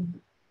model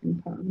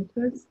and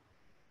parameters.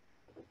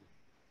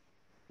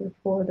 So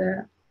for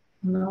the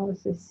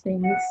analysis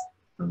things,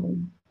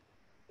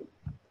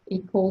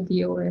 equal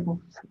DOF.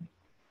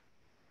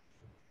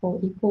 For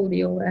equal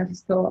DOF,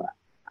 so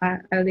I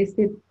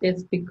listed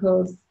this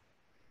because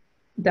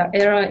the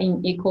error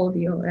in equal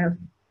DOF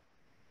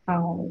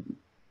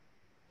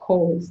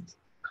caused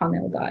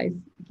kernel dies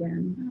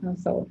again.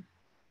 So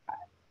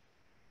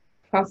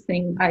first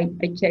thing I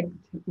checked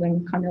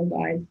when kernel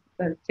dies,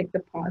 check the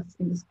paths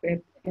in the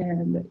script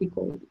and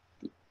equal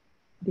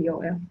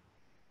DOF.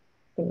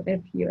 So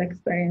if you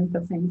experience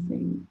the same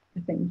thing, I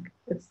think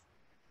it's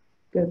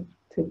good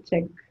to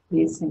check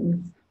these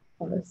things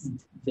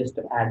first. Just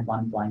to add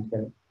one point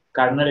here,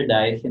 kernel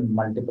dies in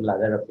multiple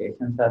other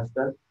occasions as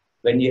well.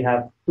 When you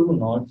have 2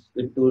 nodes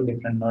with 2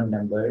 different node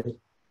numbers,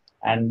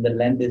 and the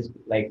length is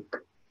like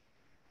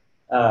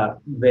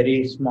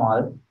very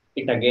small,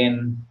 it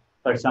again,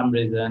 for some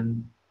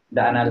reason,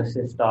 the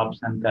analysis stops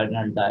and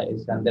kernel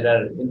dies. And there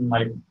are in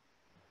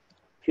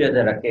few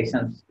other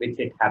occasions which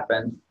it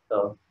happens.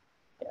 So,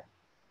 yeah.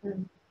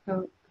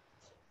 So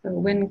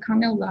when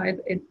kernel dies,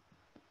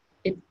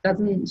 it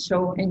doesn't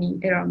show any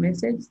error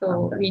message.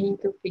 So we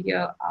need to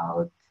figure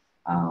out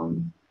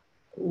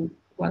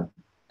what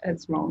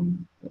is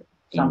wrong.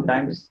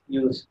 Sometimes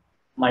use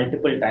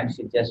multiple times,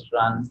 it just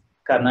runs,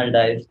 kernel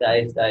dies,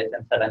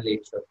 and suddenly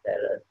it shows the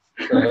error.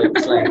 So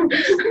it's like,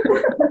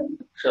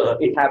 so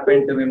it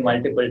happened to me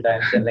multiple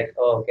times, and like,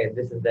 oh, okay,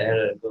 this is the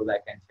error, go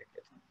back and check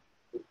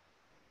it.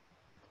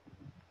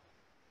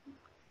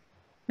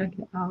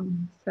 Okay,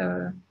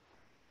 so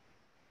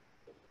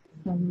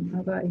some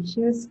other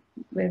issues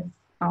with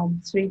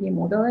 3D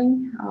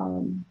modeling.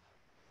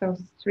 So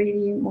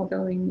 3D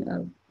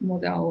modeling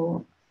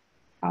model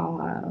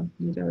are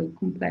usually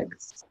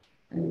complex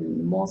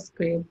and more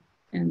script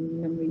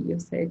and memory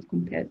usage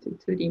compared to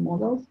 2D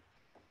models.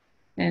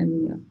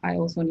 And I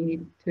also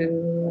need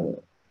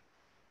to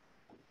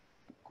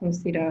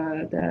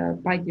consider the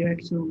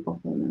bidirectional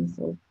performance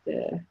of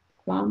the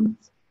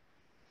clamps.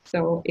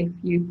 So if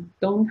you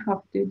don't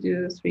have to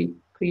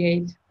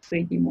create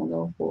 3D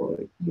model for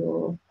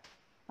your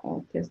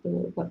test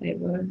or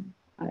whatever,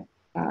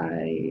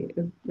 I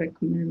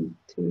recommend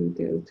to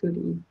do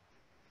 2D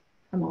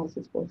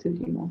analysis for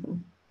 2D model.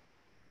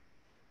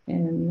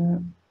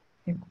 And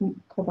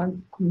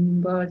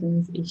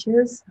convergence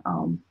issues,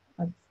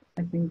 that's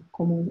I think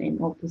common in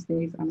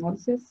OpenSees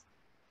analysis.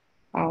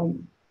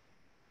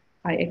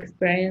 I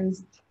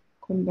experienced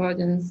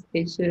convergence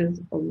issues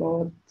a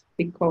lot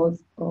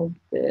because of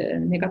the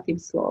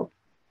negative slope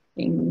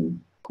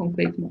in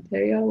concrete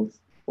materials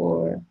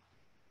or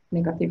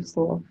negative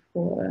slope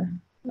for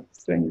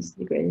strength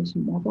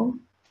degradation model.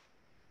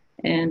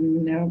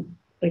 And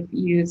if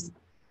you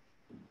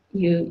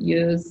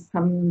use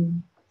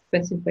some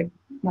specific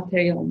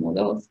material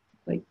models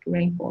like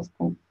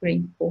reinforcing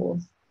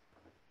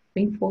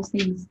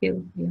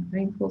steel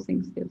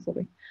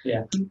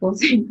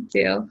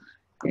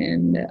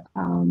and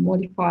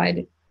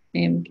modified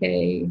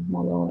MK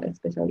model,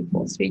 especially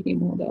for 3D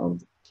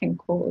models, can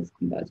cause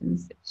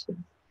convergence issues.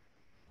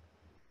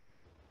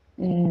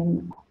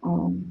 And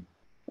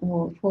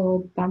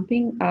for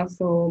damping,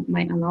 so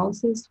my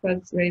analysis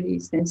was really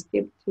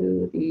sensitive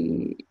to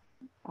the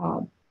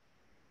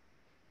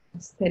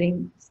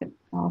setting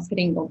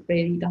of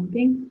Rayleigh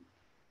damping.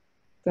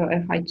 So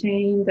if I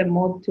change the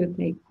mode to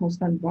take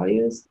constant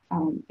values,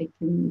 it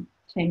can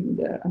change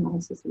the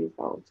analysis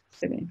result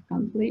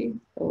significantly.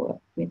 So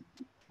we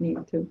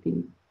need to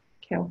be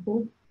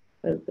careful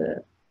with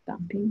the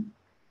damping.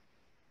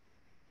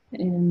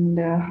 And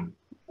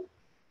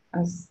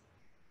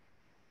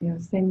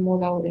same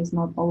model is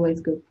not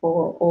always good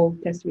for all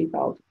test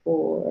results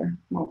for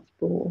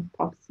multiple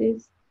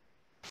purposes.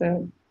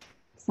 So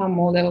some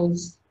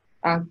models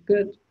are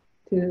good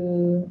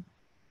to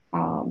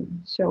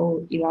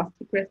show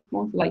elastic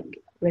response, like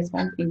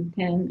response in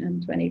 10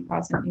 and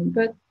 20%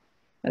 input.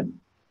 But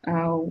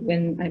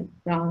when I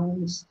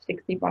run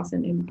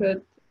 60%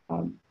 input,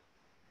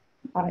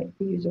 I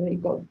usually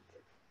got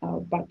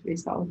bad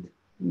result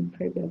in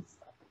previous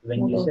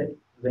model.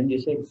 When you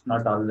say it's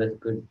not always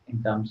good,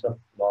 in terms of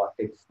what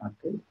it's not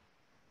good?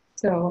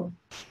 So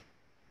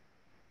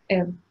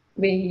if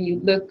we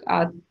look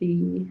at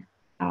the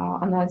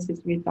analysis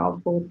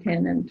result for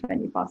 10 and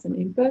 20%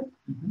 input,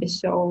 it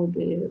shows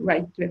the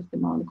right drift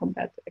amount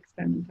compared to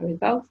experimental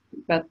results.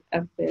 But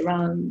if they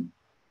run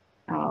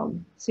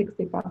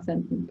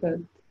 60%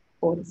 input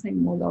for the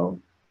same model,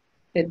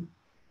 it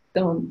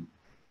don't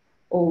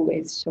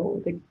always show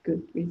the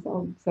good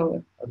result.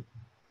 So,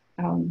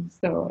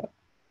 so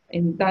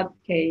in that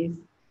case,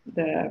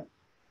 the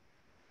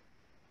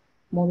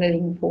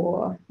modeling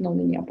for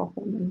nonlinear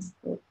performance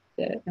of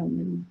the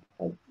element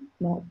is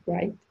not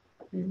right.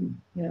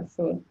 And yeah,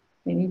 so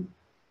we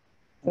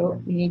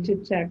need to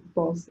check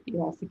both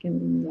elastic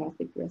and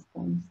inelastic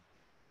response.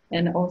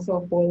 And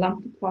also for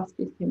lumped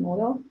plasticity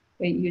model,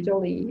 we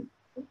usually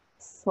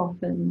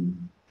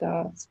soften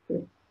the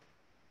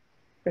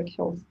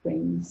frictional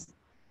springs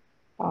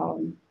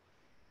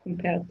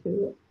compared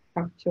to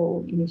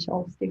actual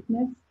initial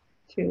stiffness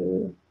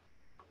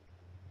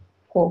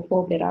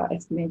for better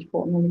estimate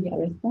for nonlinear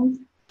response.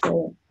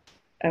 So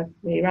if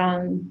we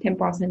run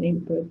 10%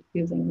 input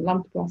using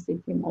lumped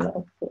plasticity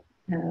model,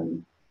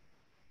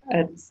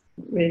 it's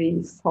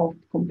really soft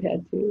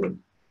compared to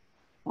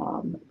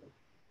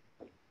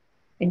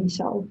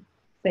initial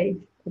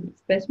state of the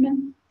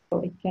specimen, so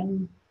it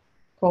can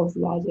cause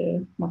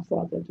much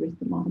larger drift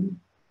demand.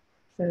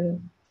 So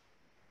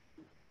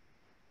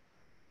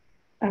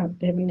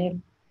even if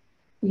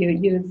you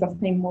use the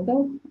same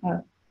model,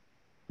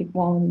 it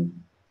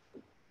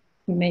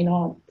may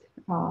not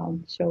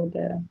show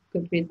the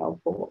good result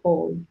for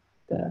all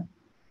the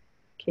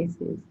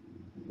cases.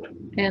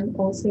 And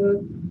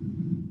also,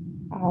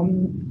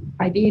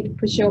 I did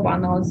pushover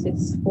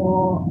analysis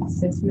for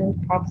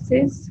assessment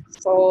purposes.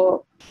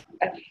 So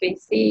if we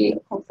see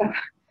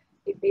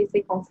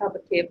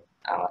conservative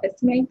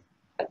estimate,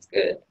 that's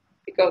good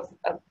because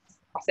that's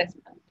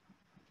assessment.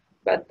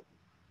 But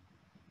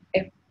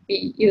if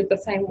we use the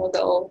same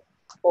model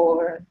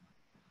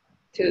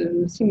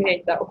to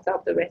simulate the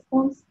observed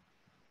response,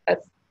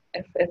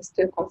 if it's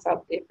too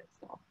conservative,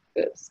 it's not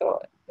good. So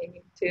we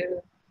need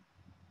to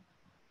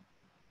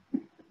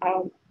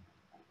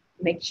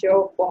make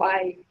sure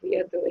why we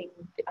are doing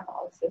the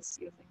analysis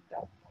using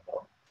that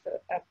model. So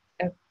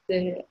if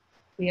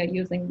we are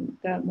using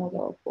the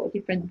model for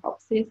different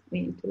purposes,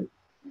 we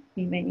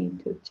may need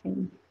to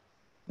change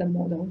the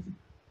models.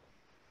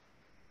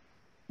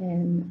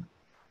 And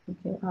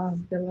okay,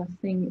 the last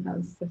thing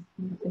is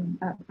something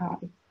that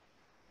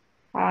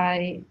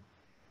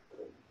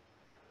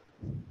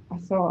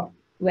so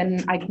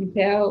when I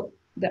compare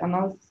the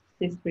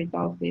analysis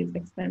result with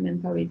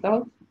experimental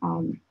results,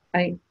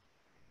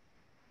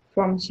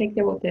 from shake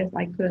table test,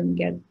 I couldn't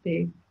get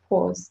the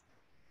force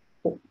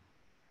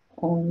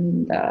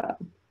on the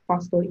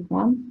first week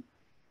one.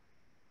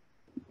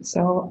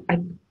 So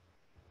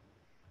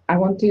I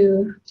want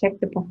to check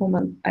the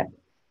performance.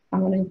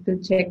 I'm going to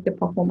check the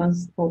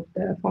performance of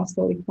the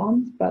first-order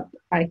clones, but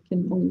I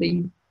can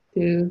only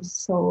do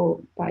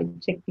so by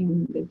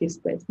checking the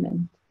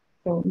displacement,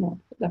 so not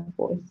the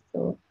force.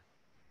 So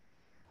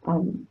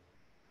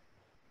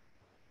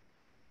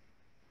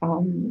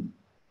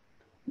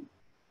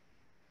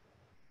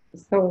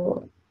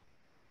so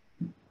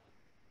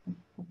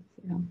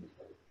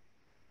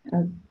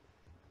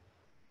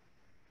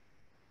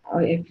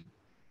if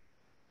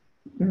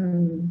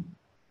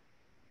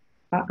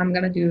I'm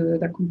gonna do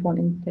the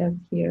component test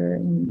here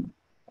in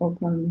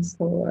Auckland,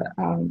 so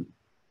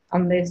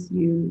unless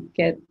you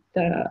get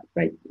the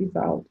right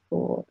result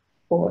for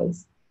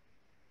force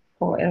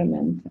for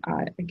element,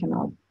 I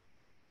cannot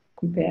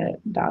compare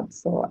that.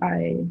 So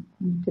I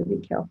need to be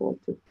careful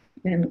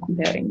when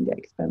comparing the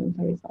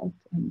experimental result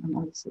and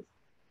analysis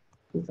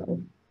result.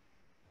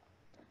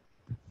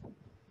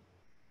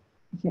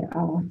 Okay,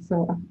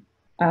 so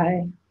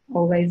I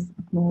always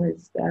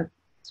acknowledge that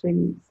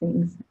three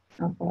things.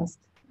 First,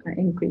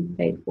 NCREE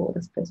paid for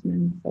the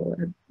specimen, so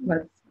it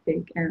was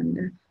big,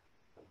 and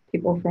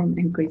people from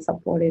NCREE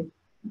supported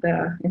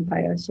the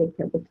entire shake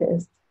table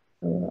test.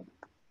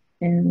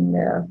 And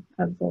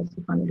that's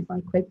also funded by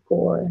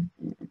QuakeCoRE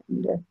and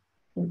University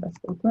of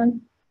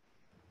Auckland.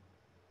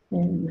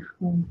 And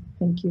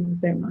thank you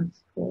very much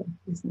for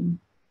listening.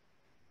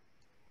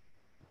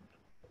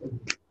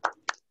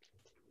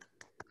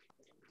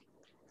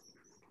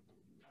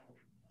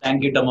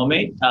 Thank you,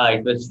 Tomomi.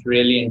 It was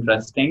really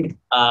interesting.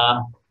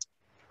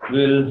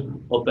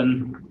 We'll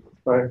open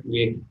for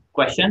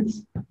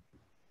questions.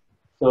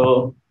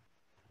 So,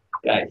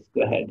 guys,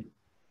 go ahead.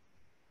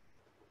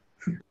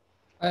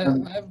 I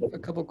have a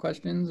couple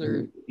questions,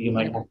 or you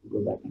might have to go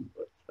back and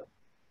forth. So.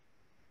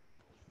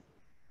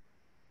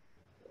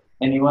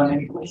 Anyone,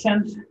 any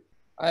questions?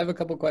 I have a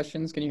couple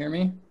questions. Can you hear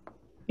me?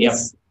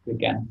 Yes, we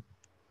can.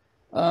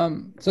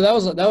 So that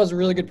was a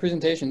really good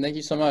presentation. Thank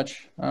you so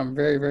much.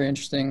 Very, very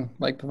interesting,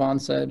 like Pavan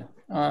said.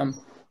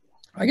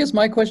 I guess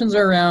my questions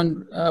are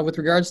around with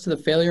regards to the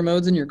failure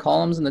modes in your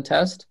columns in the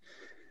test.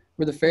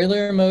 Were the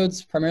failure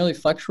modes primarily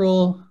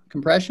flexural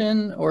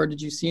compression, or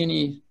did you see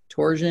any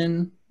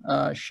torsion,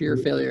 shear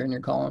failure in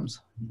your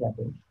columns?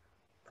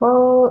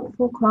 For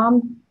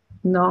column,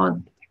 not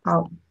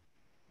out.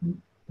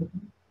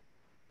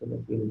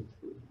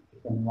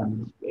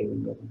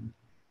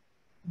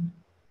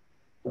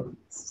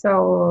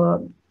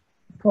 So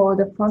for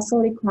the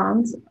first-order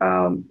clamps,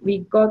 we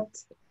got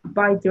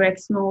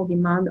bidirectional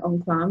demand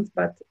on clamps,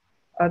 but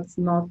it's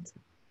not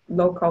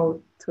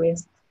local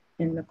twist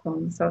in the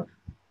clamp. So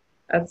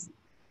it's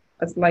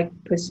like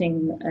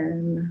pushing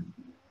and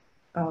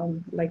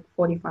like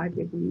 45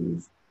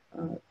 degrees.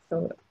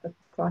 So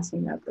it's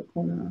crossing at the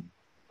corner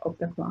of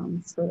the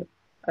clamp. So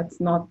it's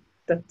not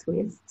the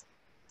twist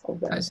of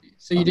the. I see.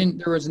 So you didn't.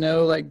 There was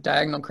no like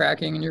diagonal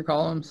cracking in your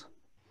columns.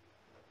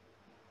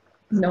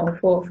 No,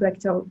 for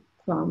flexural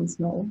clamps,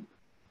 no.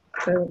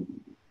 So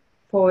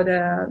for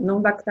the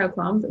non-ductile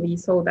clamps, we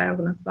saw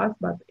diagonal flux,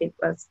 but it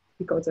was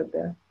because of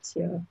the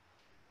shear.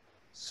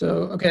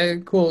 So, okay,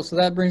 cool. So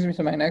that brings me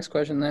to my next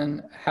question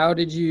then. How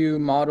did you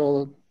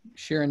model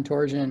shear and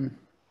torsion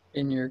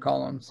in your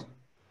columns?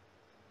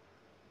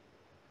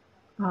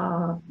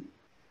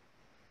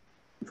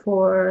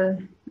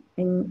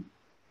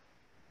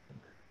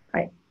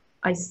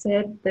 I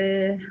said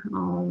the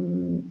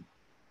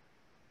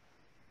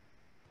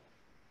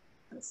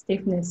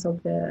stiffness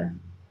of the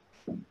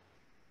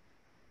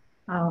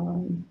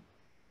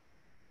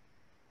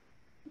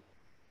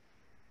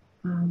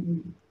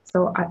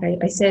so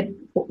I said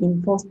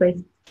in force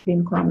based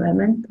beam column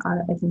element,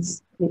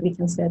 we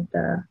can set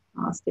the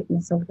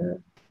stiffness of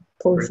the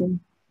torsion.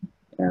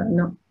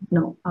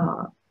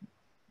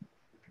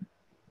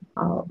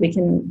 We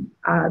can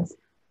add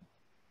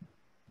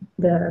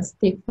the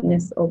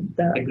stiffness of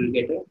the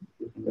aggregator.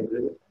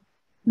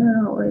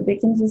 No, they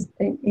can just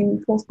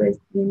in force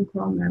based beam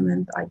column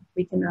element.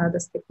 We can add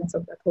the stiffness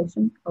of the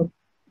torsion of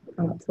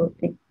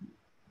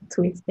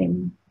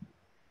twisting.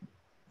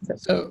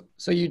 So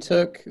you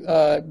took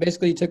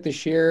basically you took the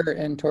shear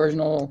and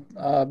torsional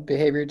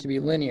behavior to be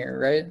linear,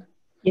 right?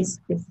 Yes.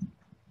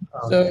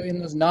 So in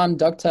those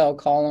non-ductile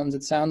columns,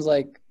 it sounds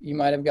like you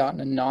might have gotten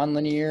a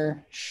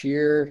non-linear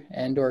shear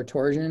and or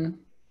torsion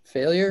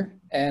failure.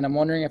 And I'm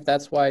wondering if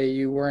that's why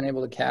you weren't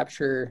able to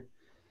capture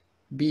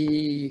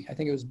I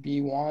think it was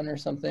B1 or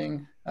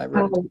something.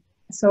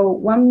 So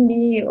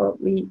 1B,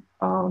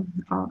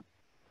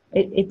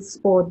 it's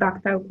for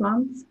ductile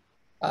clamps.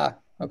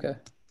 Okay.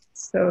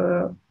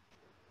 So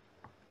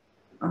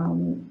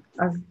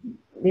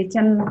we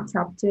can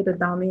capture the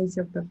damage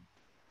of the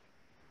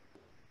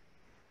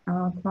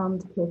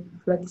clamp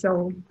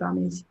flexural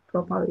damage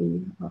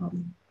properly.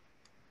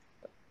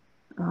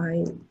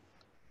 I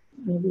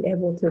may be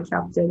able to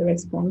capture the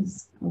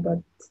response,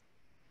 but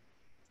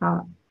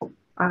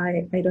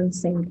I don't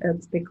think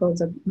it's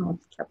because of not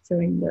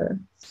capturing the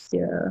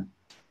shear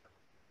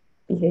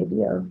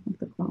behavior of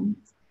the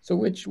clamps. So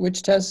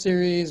which test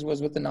series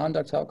was with the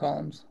non-ductile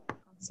columns?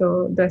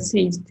 So the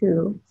series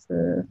 2.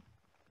 So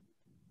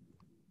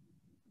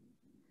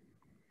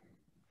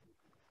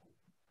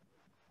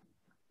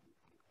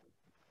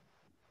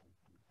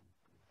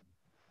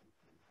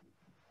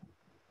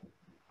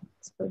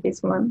So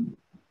this one.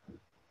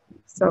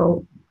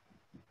 So.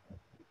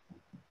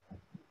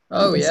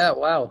 Oh yeah!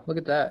 Wow, look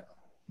at that.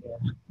 Yeah.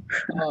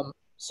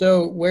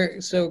 So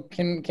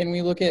can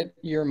we look at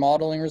your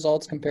modeling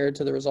results compared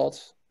to the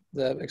results,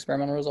 the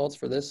experimental results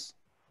for this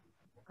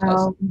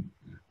test?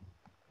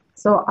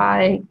 So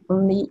right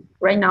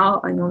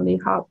now I only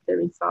have the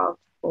result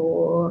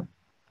for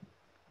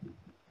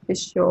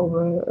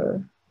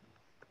visual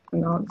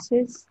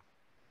analysis.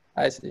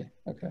 I see.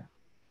 Okay.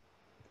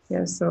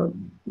 Yeah. So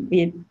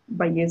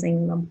by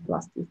using the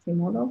plasticity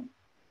model.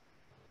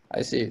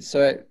 I see.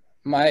 So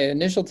my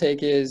initial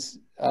take is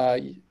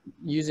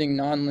using using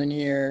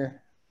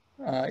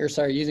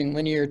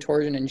linear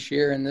torsion and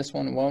shear, and this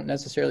one won't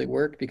necessarily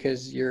work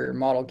because your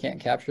model can't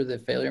capture the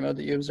failure mode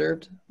that you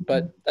observed,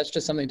 but that's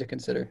just something to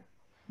consider.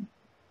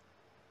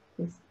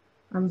 Yes.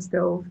 I'm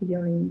still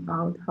figuring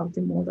out how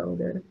to model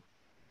the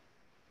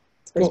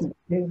Cool.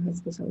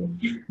 especially.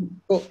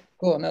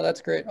 Cool. No,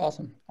 that's great.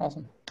 Awesome.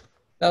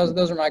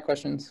 Those are my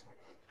questions.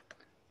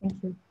 Thank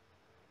you.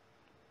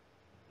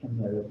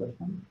 Any other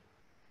question?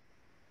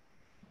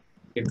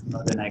 If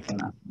not, then I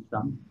can ask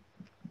some.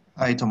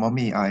 Hi,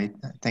 Tomomi.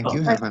 Thank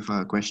you. I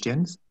have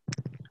questions.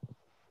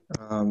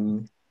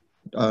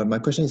 My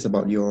question is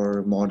about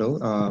your model.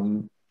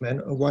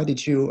 Why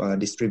did you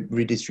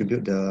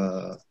redistribute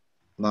the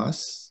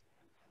mass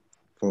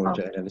for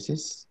the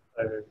analysis?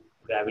 For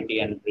gravity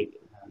and earthquake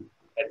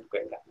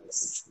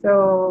analysis.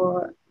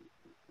 So,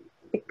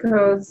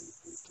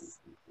 because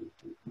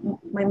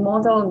my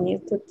model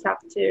needs to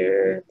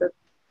capture the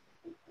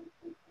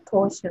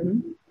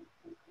torsion,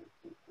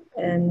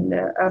 and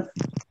if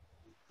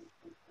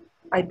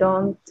I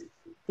don't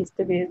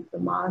distribute the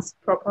mass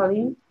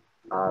properly,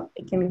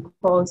 it can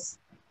cause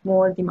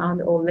more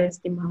demand or less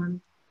demand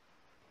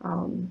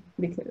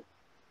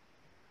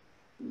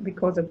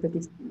because of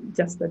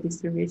just the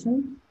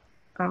distribution.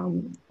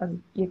 As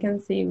you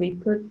can see, we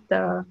put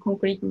the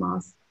concrete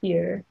mass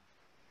here.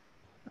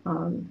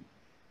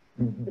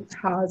 It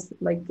has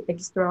like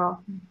extra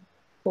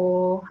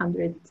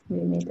 400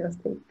 millimeters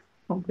thick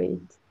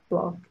concrete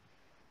block.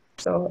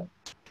 So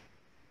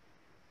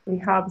we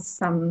have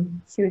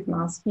some huge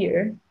mass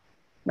here,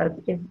 but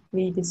if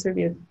we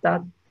distribute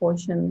that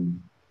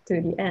portion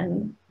to the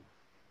end,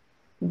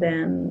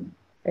 then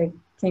it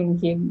can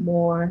give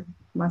more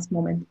mass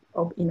moment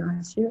of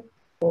inertia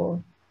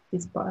for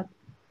this part.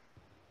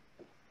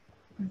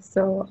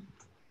 So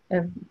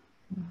if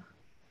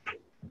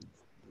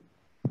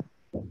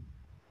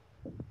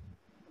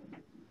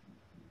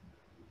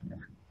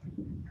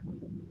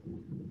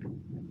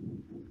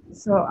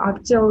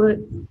actual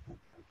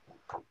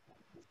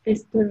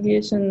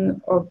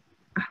distribution of,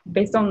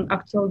 based on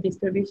actual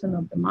distribution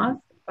of the mass,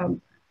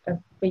 if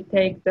we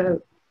take the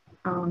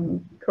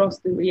cross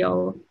the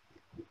real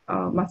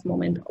mass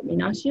moment of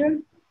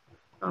inertia.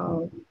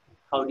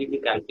 How did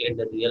you calculate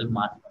the real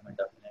mass moment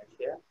of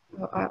inertia?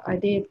 I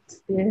did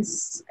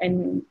this,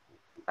 and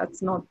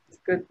that's not a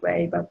good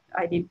way, but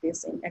I did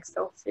this in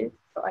Excel sheet.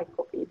 So I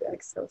copied the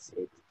Excel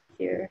sheet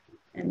here,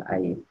 and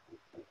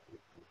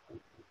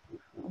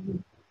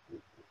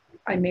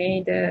I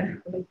made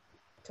like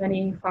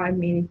 25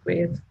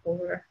 mini-grid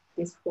for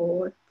this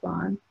whole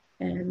plan,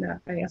 and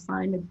I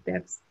assigned the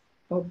depth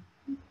for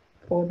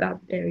that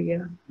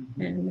area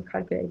and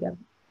calculated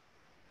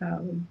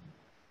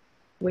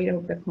weight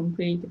of the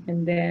concrete,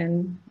 and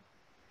then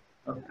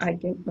I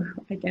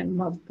can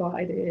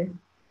multiply the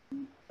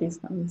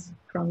distance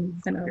from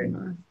center of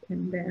mass,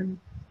 and then.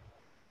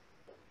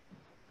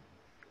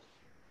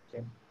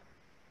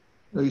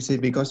 So you say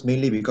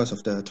mainly because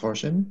of the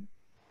torsion?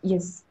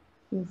 Yes.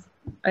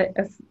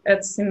 If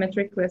it's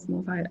symmetric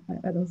response, I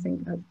don't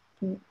think that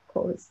can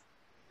cause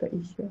the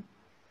issue.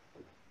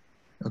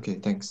 Okay,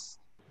 thanks.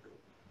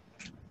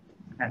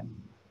 And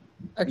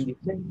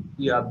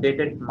you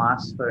updated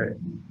mass for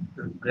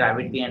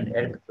gravity and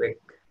earthquake.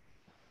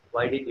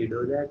 Why did you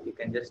do that? You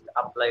can just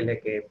apply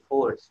like a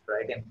force,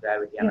 right, in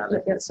gravity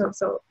analysis. Yeah.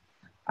 So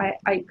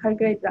I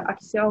calculate the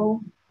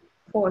actual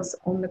force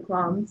on the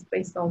ground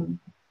based on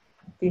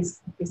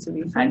this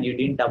distribution. And you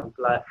didn't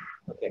apply,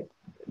 okay.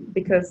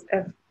 Because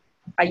if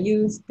I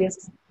use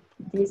this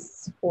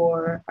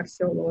for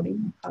actual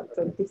loading,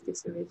 so this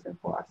distribution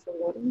for actual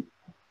loading,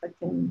 I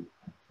can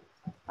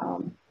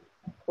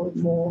put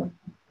more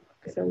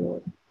actual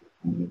load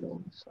in the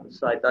middle.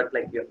 So I thought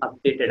like you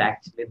updated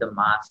actually the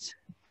mass.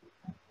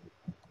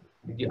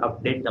 Did you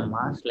update the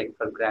mass like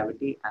for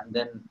gravity and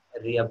then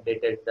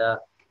re-updated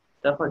the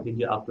stuff, or did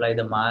you apply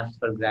the mass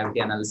for gravity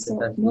analysis?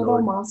 So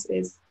normal mass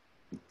is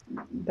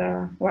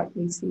what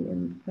we see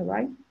in the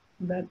right,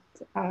 but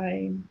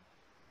I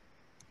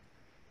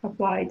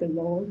apply the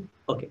load.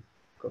 Okay,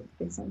 cool.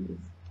 Based on this.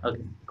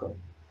 Okay, cool.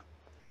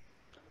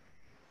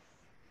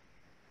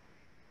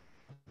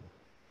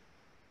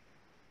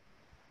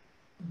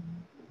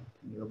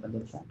 Can you open the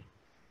chat?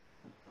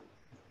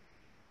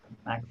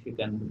 Max, you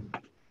can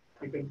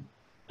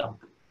talk.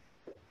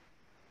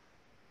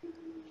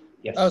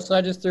 Yes. Oh, so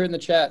I just threw it in the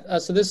chat.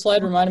 So this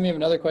slide reminded me of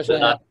another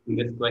question I had.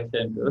 This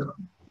question too.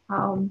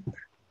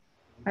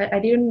 I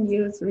didn't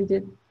use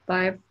rigid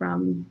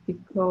diaphragm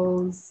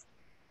because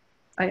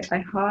I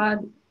heard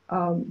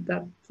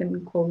that can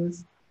cause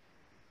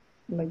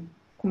like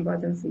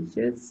convergence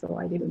issues, so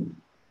I didn't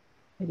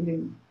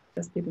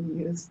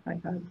use. I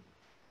had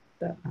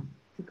that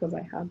because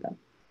I had that.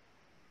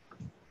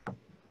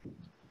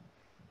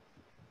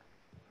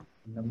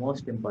 The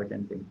most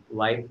important thing,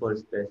 why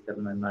force based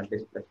and not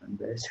displacement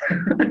based?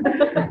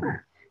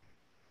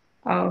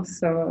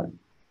 Also,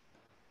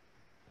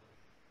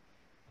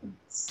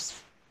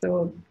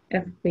 so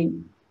if we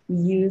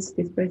use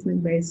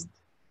displacement based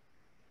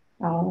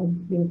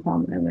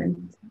uniform element,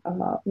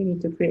 we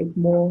need to create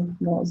more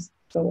nodes.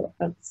 So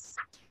that's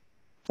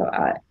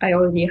I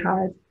already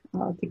had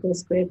Tickle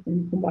script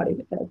and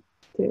converted it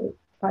to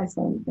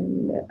Python,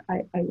 and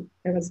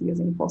I was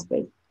using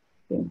phosphate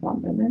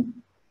uniform element.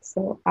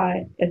 So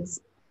it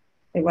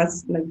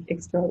was like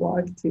extra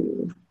work to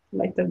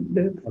like the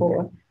loop for.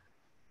 Okay.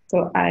 So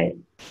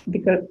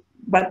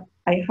but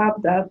I have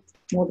that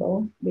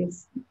model with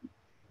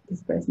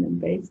displacement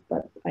based,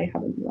 but I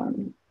haven't run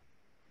it.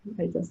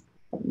 I just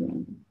haven't run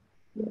it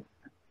yet.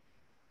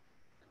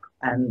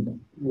 And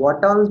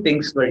what all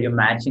things were you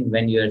matching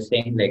when you were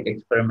saying like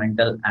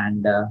experimental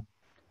and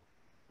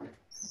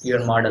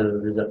your model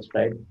results,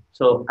 right?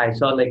 So I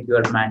saw like you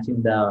are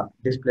matching the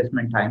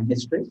displacement time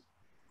histories.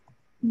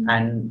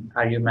 And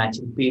are you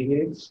matching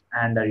periods?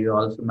 And are you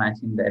also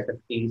matching the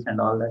FFTs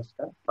and all that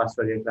stuff, fast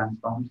Fourier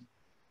transforms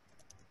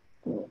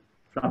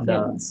from the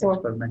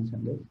experiments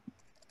and this?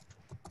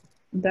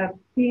 The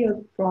period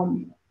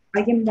from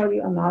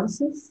eigenvalue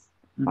analysis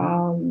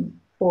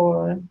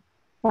for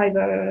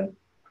fiber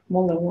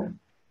model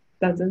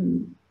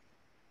doesn't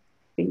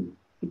fit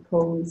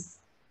because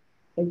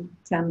it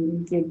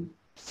can give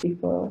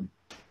different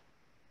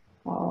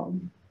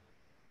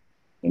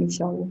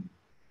initial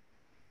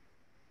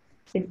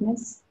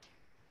stiffness,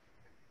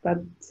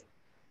 but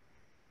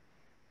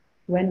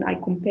when I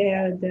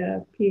compare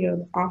the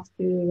period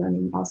after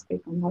running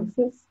aspect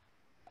analysis,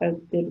 I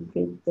did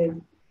fit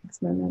the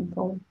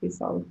experimental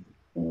result,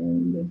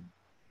 and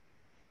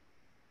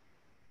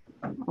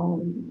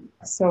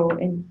so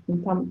in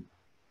terms,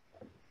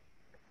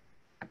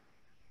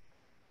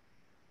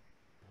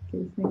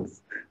 okay,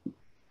 thanks.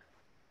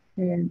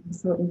 And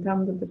so in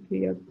terms of the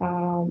period,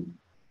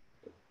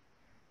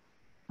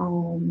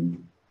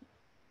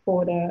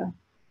 for the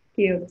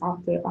period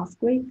after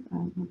earthquake,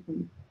 I'm not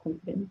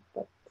confident,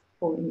 but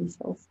for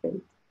initial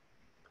state.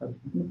 Okay.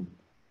 Yeah.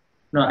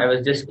 No, I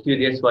was just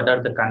curious, what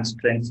are the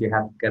constraints you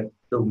have kept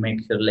to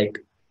make sure, like,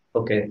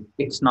 okay,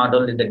 it's not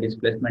only the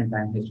displacement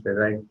time history,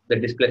 right? The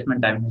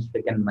displacement time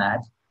history can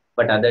match,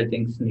 but other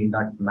things need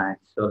not match.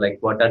 So, like,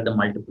 what are the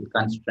multiple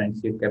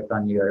constraints you kept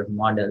on your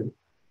model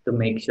to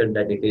make sure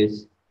that it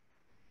is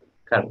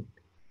correct?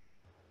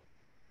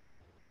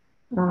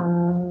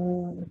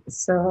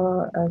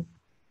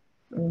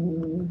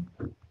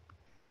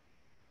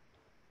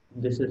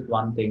 This is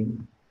one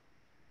thing.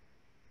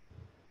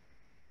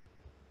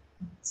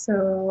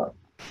 So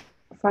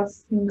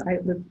first thing I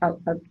look at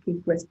quick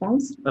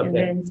response, okay, and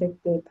then check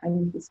the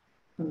time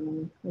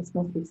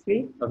response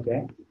history.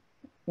 Okay.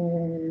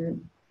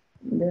 And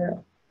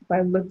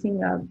by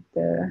looking at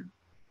the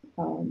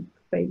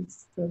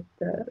phase of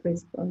the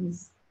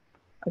response,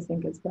 I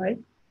think it's right.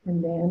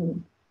 And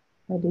then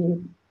I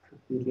did.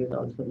 Period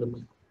also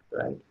looks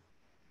right.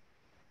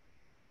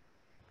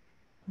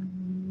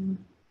 And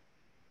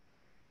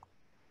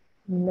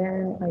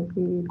then I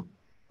did.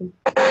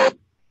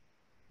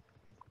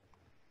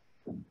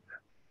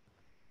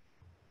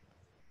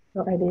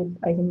 So I did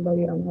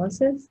eigenvalue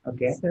analysis.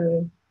 Okay.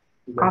 So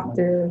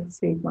after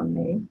stage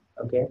 1A.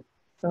 Okay.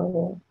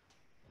 So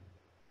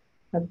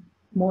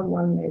mode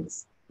 1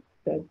 is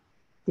the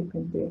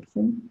different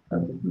direction,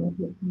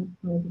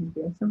 mode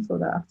direction. So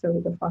that after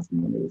the first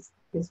mode is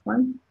this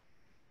one.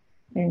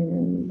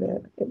 And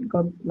it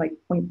got like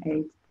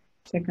 0.8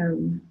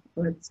 second,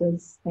 which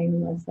is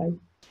same as like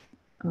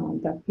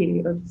the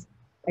periods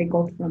I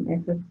got from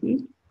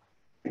FFT.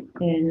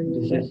 And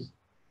this is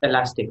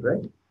elastic,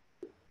 right?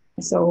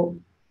 So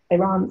I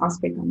ran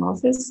aspect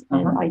analysis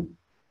and I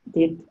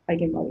did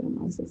eigenvalue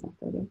analysis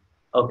after that.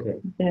 Okay.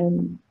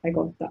 Then I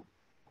got that.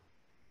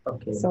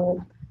 Okay.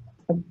 So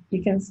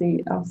you can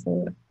see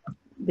also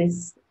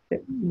this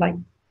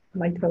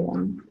lighter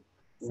one.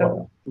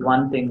 So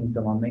one thing,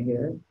 Tomomi,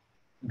 here,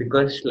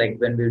 because like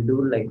when we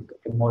do like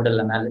a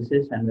model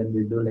analysis and when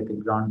we do like a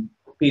ground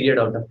period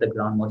out of the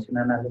ground motion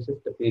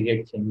analysis, the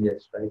period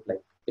changes, right?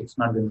 Like it's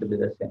not going to be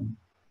the same.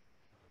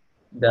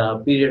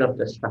 The period of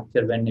the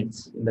structure when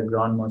it's in the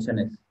ground motion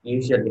is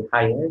usually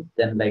higher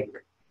than like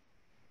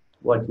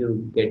what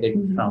you get it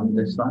from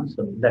this one.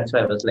 So that's why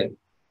I was like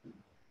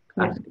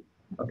asking.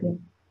 Okay.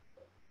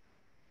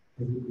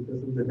 Is it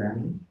because of the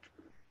damage?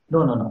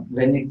 No.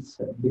 When it's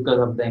because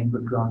of the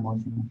input ground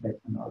motion effect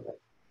and all that.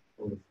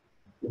 So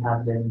you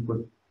have the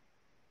input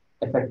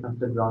effect of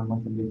the ground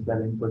motion which you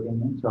are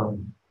inputting in. So,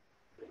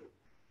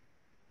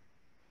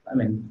 I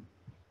mean,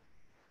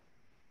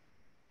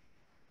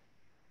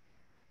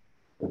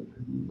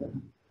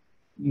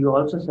 you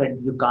also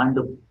said you can't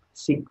do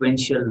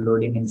sequential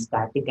loading in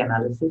static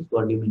analysis.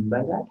 What do you mean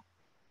by that?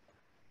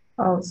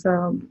 Oh,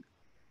 so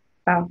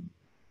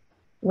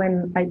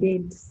when I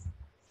did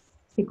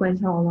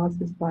sequential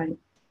analysis by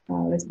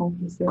response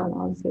history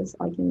analysis,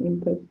 I can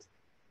input,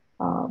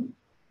 I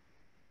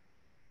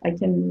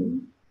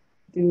can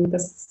do the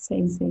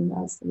same thing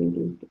as we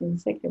did in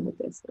shakeable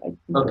test, like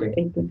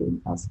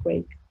inputting a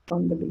quake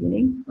from the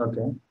beginning.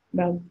 Okay.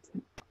 But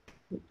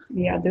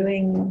we are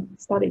doing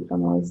static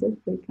analysis.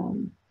 We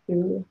can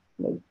do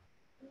like.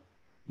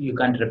 You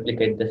can't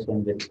replicate the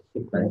same with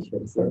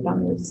sequential. So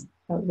damage,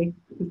 we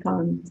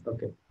can't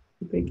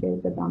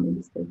replicate the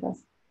damage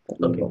status that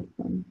we got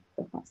from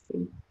the past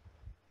thing.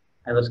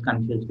 I was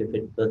confused if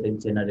it was a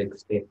generic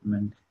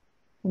statement.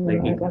 No,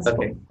 like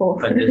for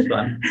this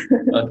one.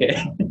 Okay.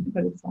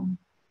 For this one.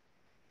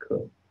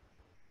 Cool.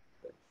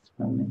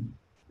 In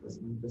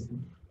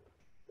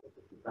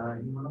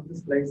one of the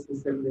slides, you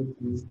said that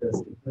you use the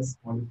stiffness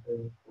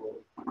modifier for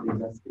the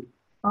elastic.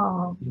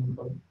 Oh.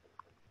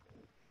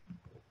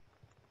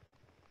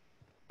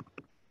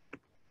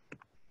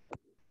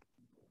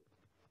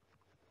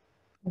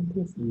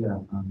 Yeah,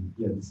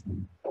 this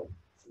one. So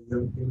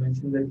you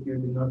mentioned that you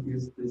did not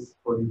use this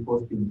for the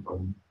post-beam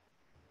problem.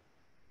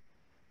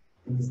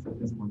 Any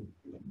stiffness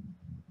modification?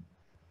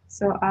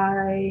 So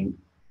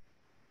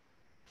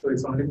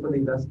it's only for the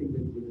elastic that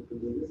you need to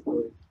do this,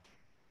 or?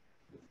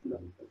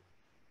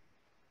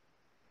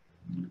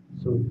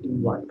 So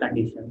in what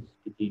conditions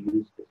did you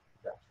use this?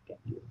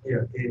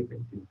 Yeah,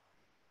 A-effective.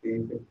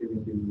 A-effective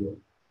in the year.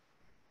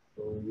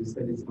 So you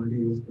said it's only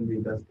used in the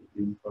elastic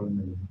beam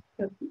problem.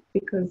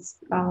 because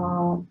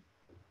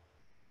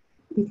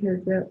we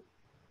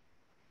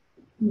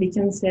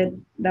can set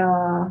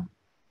the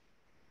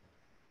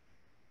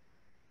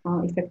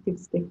effective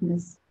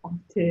stiffness up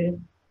to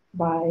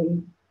by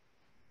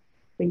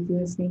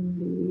reducing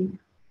the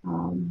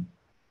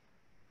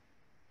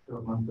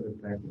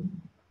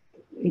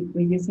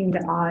reducing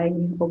the I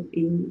of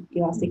the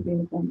elastic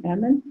uniform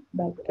element.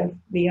 But if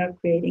we are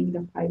creating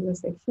the fiber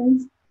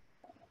sections,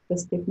 the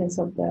stiffness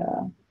of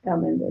the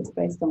element is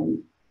based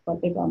on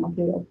whatever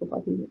material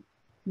property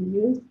we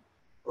use.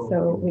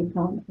 So we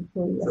can't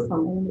actually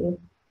assign it.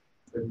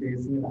 So if you're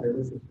using a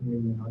fiber section, we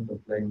may not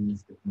apply any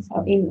stiffness.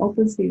 In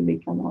OpenSees, we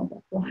cannot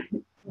apply.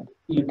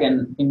 You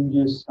can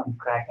induce some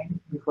cracking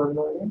before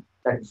loading.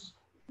 That's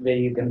where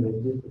you can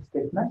reduce the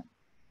stiffness.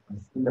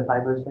 In the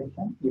fiber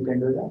section, you can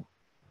do that.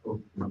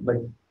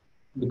 But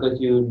because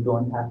you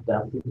don't have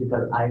the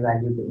physical I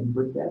value to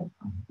input there,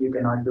 you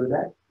cannot do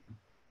that.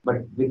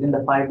 But within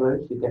the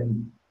fibers, you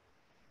can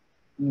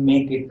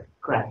make it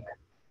crack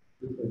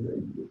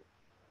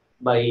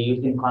by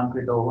using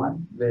concrete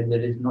O1, where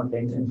there is no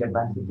tension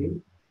capacity.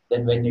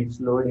 Then when it's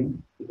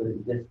loading, it will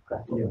just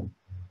crack. Yeah.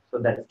 So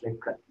that's like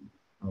cracking.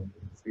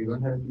 Okay. So you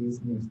don't have to use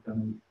any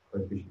external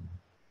coefficient.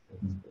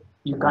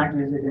 You can't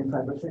use it in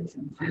fiber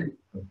sections.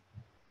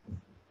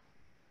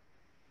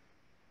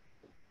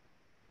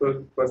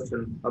 Good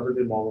question. How do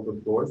they model the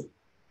floors?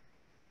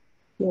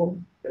 Yeah.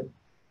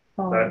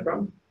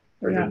 Diaphragm?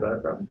 Or Yeah. just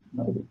diaphragm?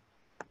 No.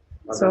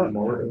 How So- do they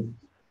model it?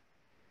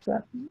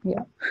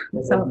 Yeah.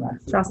 That's So, an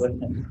actual trust.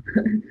 question.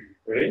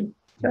 Really?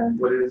 Sure.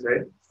 What did it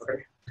say?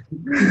 Okay.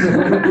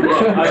 Well,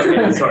 I'm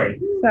really sorry.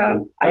 So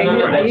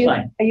that's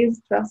fine. I use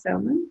truss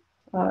element.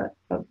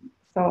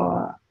 So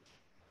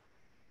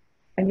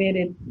I made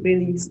it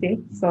really stiff.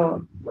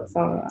 So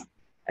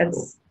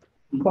it's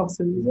close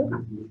to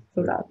zero,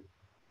 so that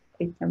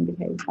it can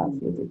behave as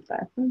rigid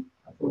diaphragm.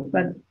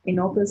 But in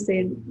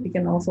OpenSees, we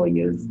can also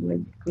use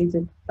like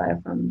rigid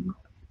diaphragm.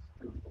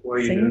 Why are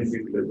you doing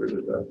equilibrium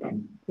with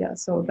diaphragm? Yeah,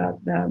 so that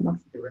the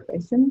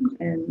masturbation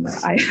and I. I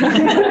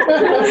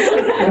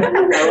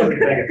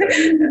wasn't paying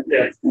attention.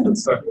 Yeah,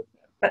 sorry.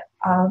 But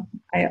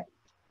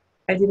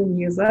I didn't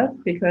use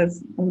that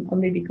because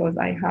only because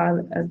I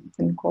had a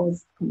can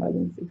cause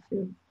convergence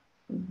issue.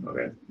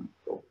 Okay,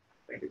 cool.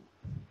 Thank you.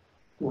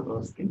 What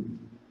asking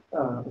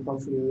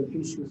about the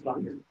issues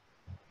like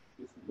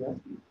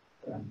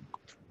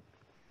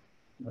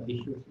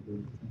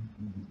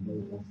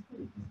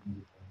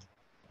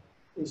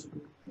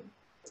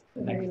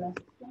Very last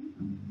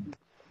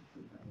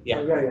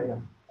Yeah.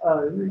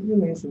 You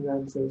mentioned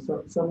that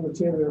some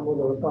material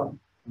model,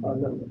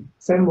 the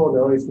same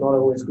model is not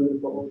always good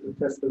for the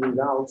test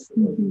results.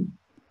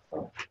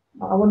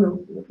 I wonder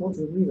what's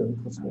the reason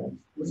for that?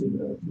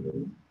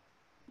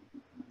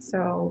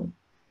 So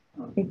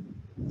it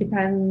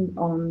depends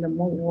on the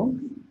model.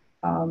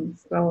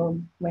 So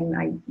when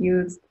I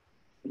use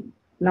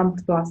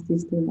lumped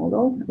plasticity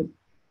model,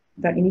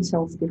 the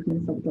initial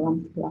stiffness of the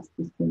lumped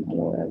plasticity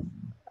model is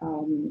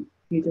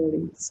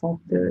usually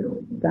softer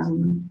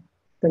than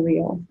the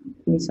real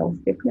initial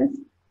stiffness.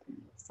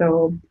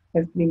 So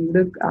if we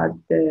look at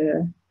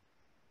the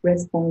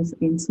response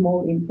in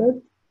small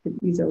input, it's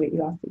usually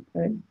elastic,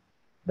 right?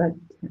 But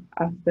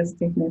as the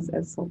stiffness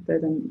is softer,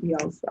 then we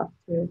also have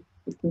to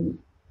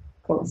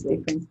cause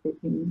difference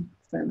between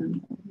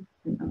experiment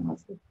and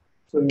analysis.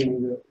 So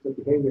meaning the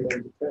behavior of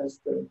the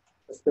test, the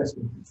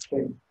specimen is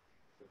changed,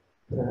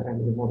 and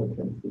the model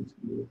can fit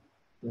to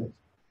the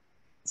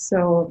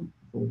So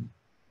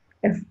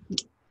if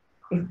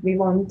we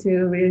want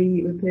to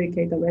really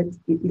replicate the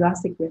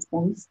elastic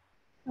response,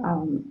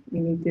 we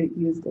need to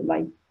use the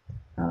light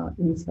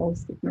initial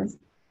stiffness.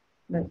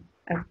 But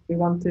if we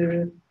want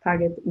to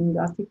target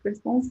inelastic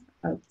response,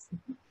 it's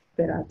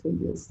better to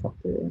use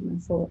software.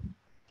 And so,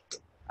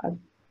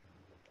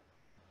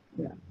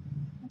 yeah,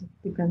 it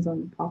depends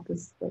on the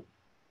purpose of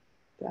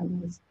the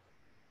analysis.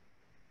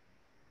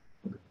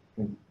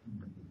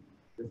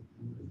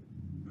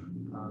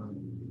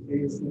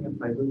 Using a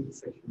fiber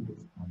section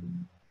based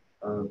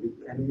model, we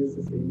can use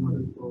the same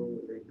model for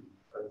like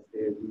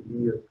say a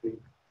DB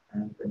earthquake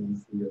and an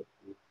NCREE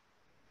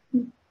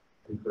earthquake,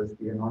 because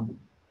we are not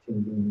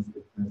changing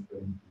stiffness or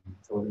anything,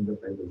 it's all in the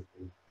fiber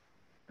state.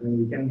 I mean,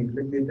 we can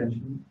neglect the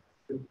tension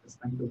with the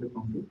strength of the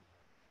concrete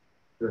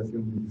to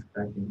assume it's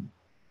cracking.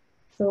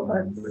 So,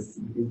 but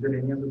is there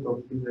any other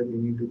properties that we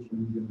need to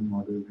change in the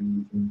model when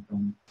we change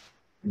from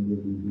maybe a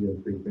DB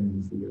earthquake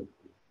and NCREE earthquake?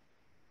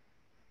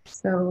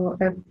 So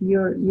if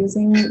you're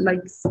using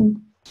like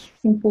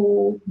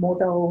simple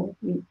model,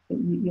 you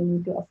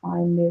need to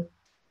assign the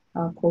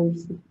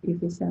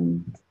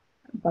coefficient.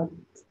 But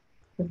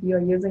if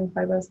you're using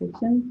fiber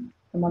section,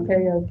 the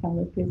material can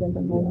represent a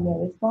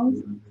nonlinear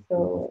response.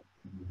 So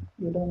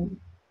you don't.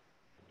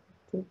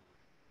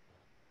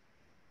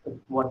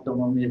 What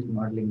Tomomi is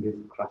modeling is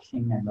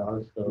crushing, and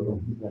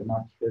also we're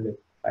not sure if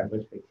fiber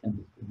section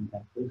is doing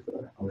that too.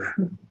 So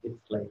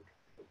it's like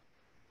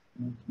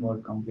much more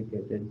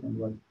complicated than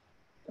what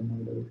the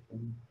model is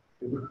going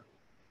to do.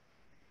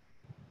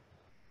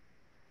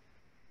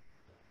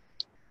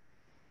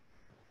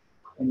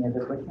 Any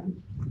other questions?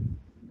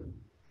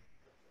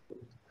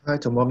 Hi,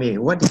 Tomomi.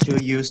 What did you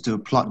use to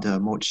plot the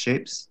mode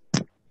shapes?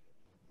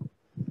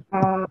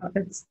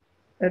 It's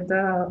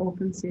the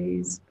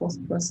OpenSees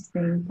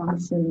post-processing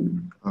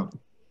function. Oh.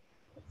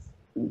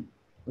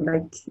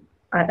 Like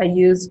I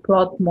use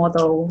plot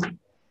model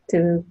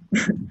to.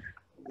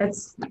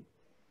 It's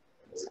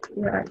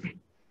yeah.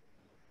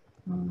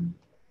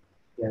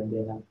 Yeah,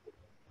 they have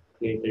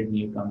created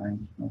new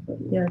commands.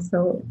 Yeah,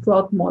 so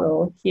plot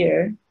model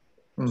here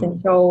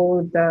can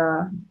show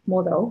the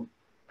model.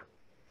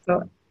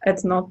 So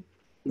it's not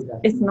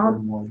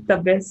the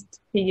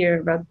best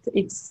figure, but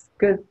it's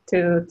good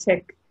to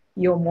check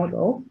your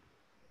model.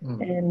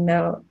 And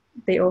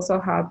they also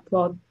have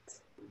plot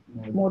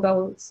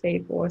model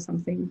shape or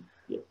something.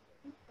 Yeah.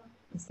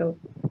 So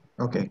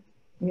okay.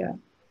 Yeah,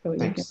 so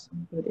Thanks.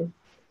 You can do this.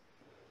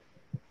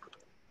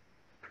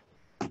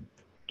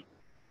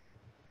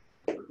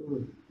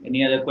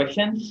 Any other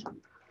questions?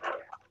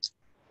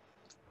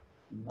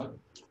 No.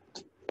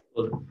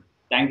 Cool.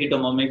 Thank you,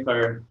 Tomomi,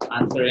 for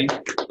answering.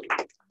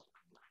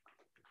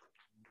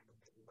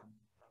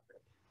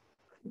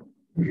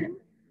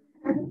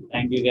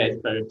 Thank you guys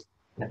for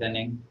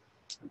attending.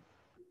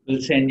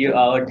 We'll send you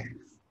out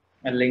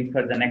a link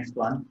for the next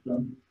one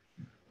soon.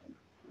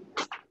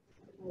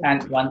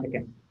 And 1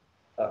 second.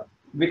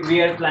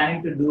 We are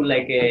planning to do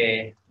like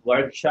a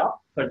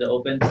workshop for the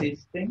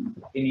OpenSees thing,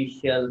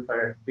 initial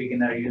for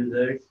beginner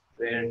users,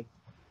 where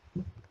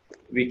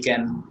we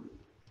can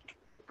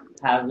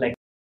have like